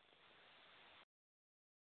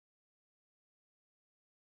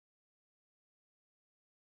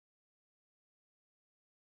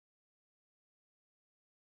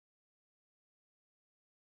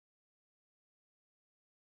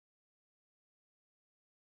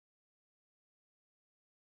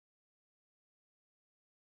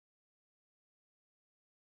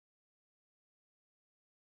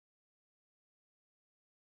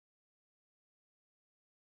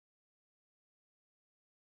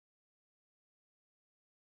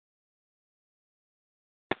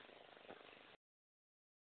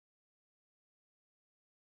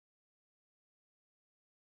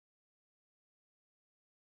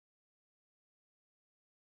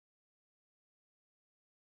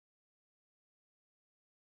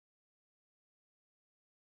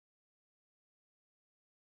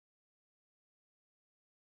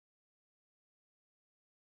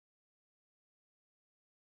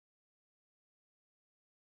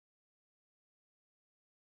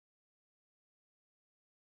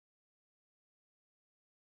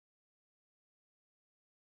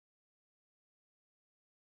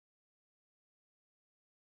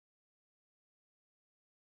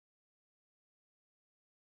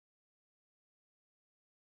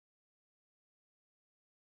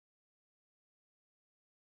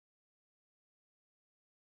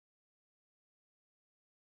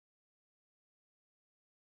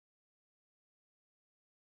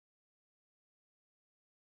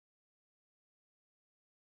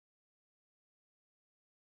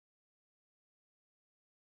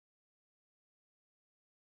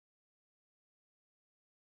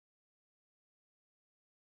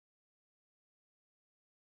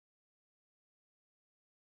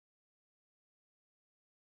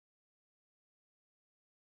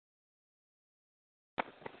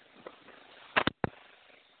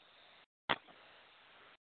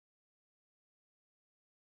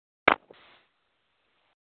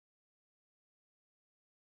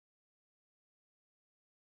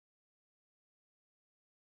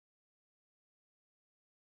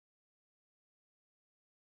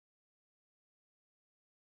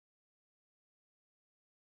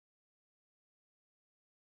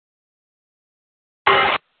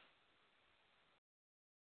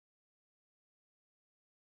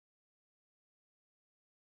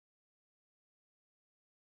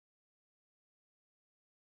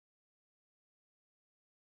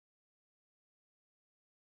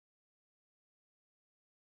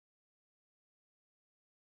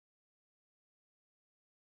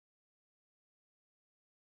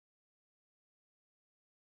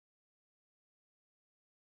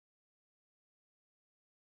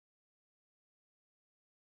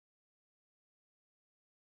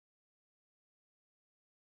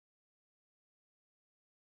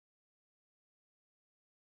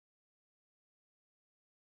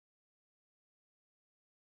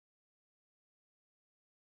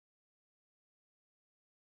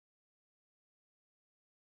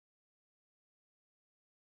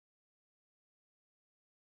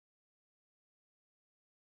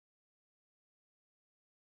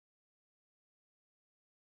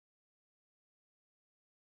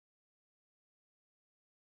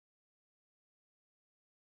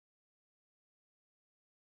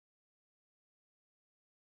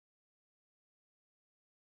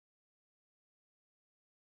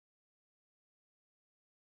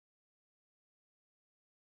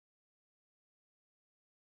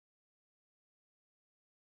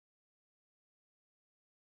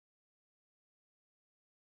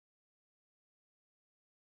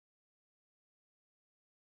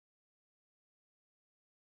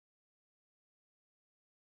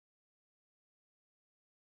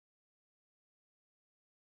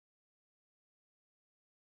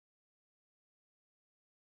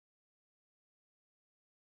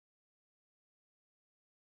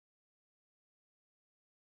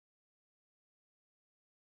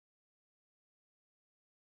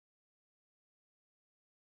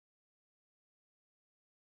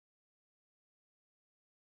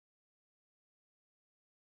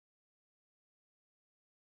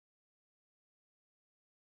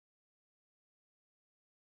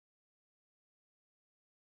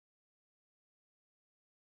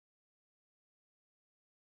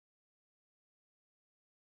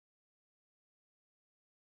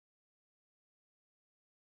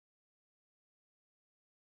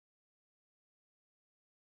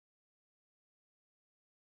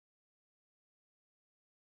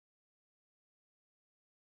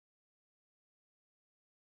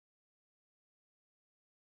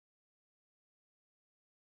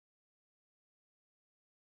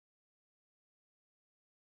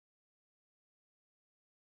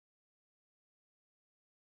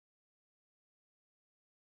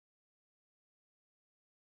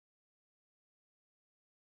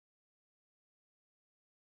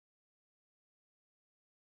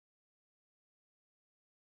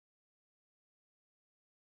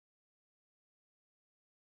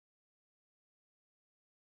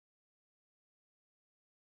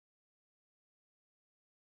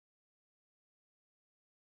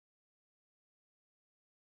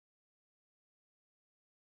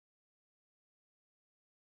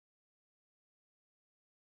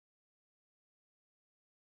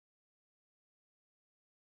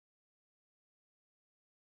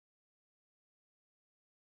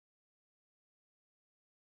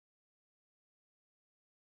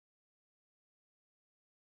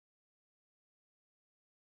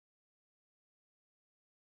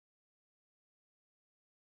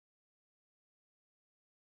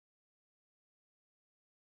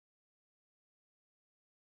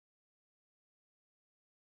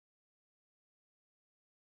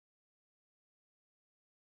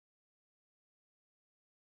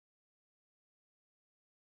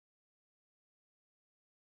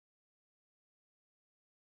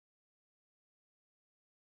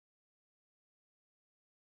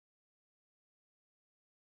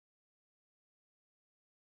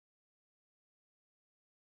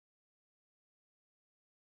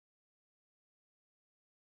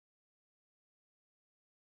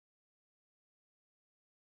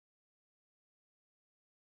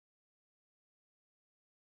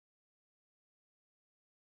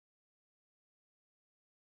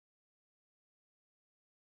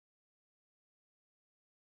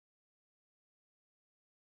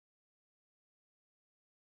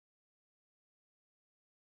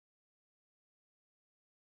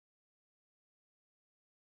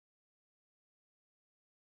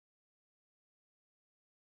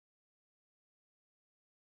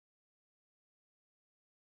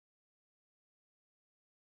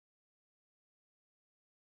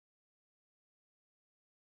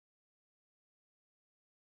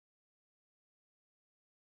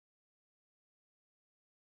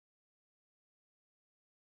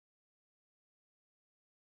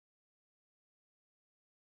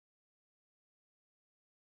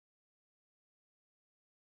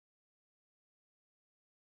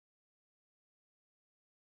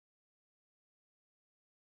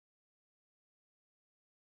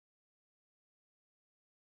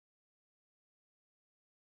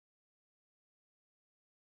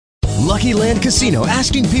Lucky Land Casino,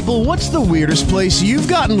 asking people, what's the weirdest place you've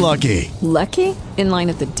gotten lucky? Lucky? In line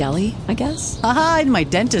at the deli, I guess? Aha, in my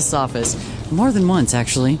dentist's office. More than once,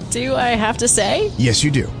 actually. Do I have to say? Yes,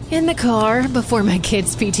 you do. In the car before my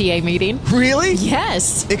kids' PTA meeting. Really?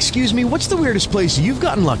 Yes. Excuse me, what's the weirdest place you've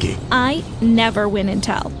gotten lucky? I never win and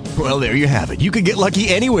tell. Well, there you have it. You can get lucky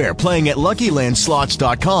anywhere, playing at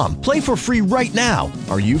LuckyLandSlots.com. Play for free right now.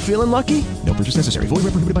 Are you feeling lucky? No purchase necessary. Void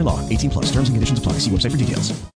where prohibited by law. 18+. Terms and conditions apply. See website for details.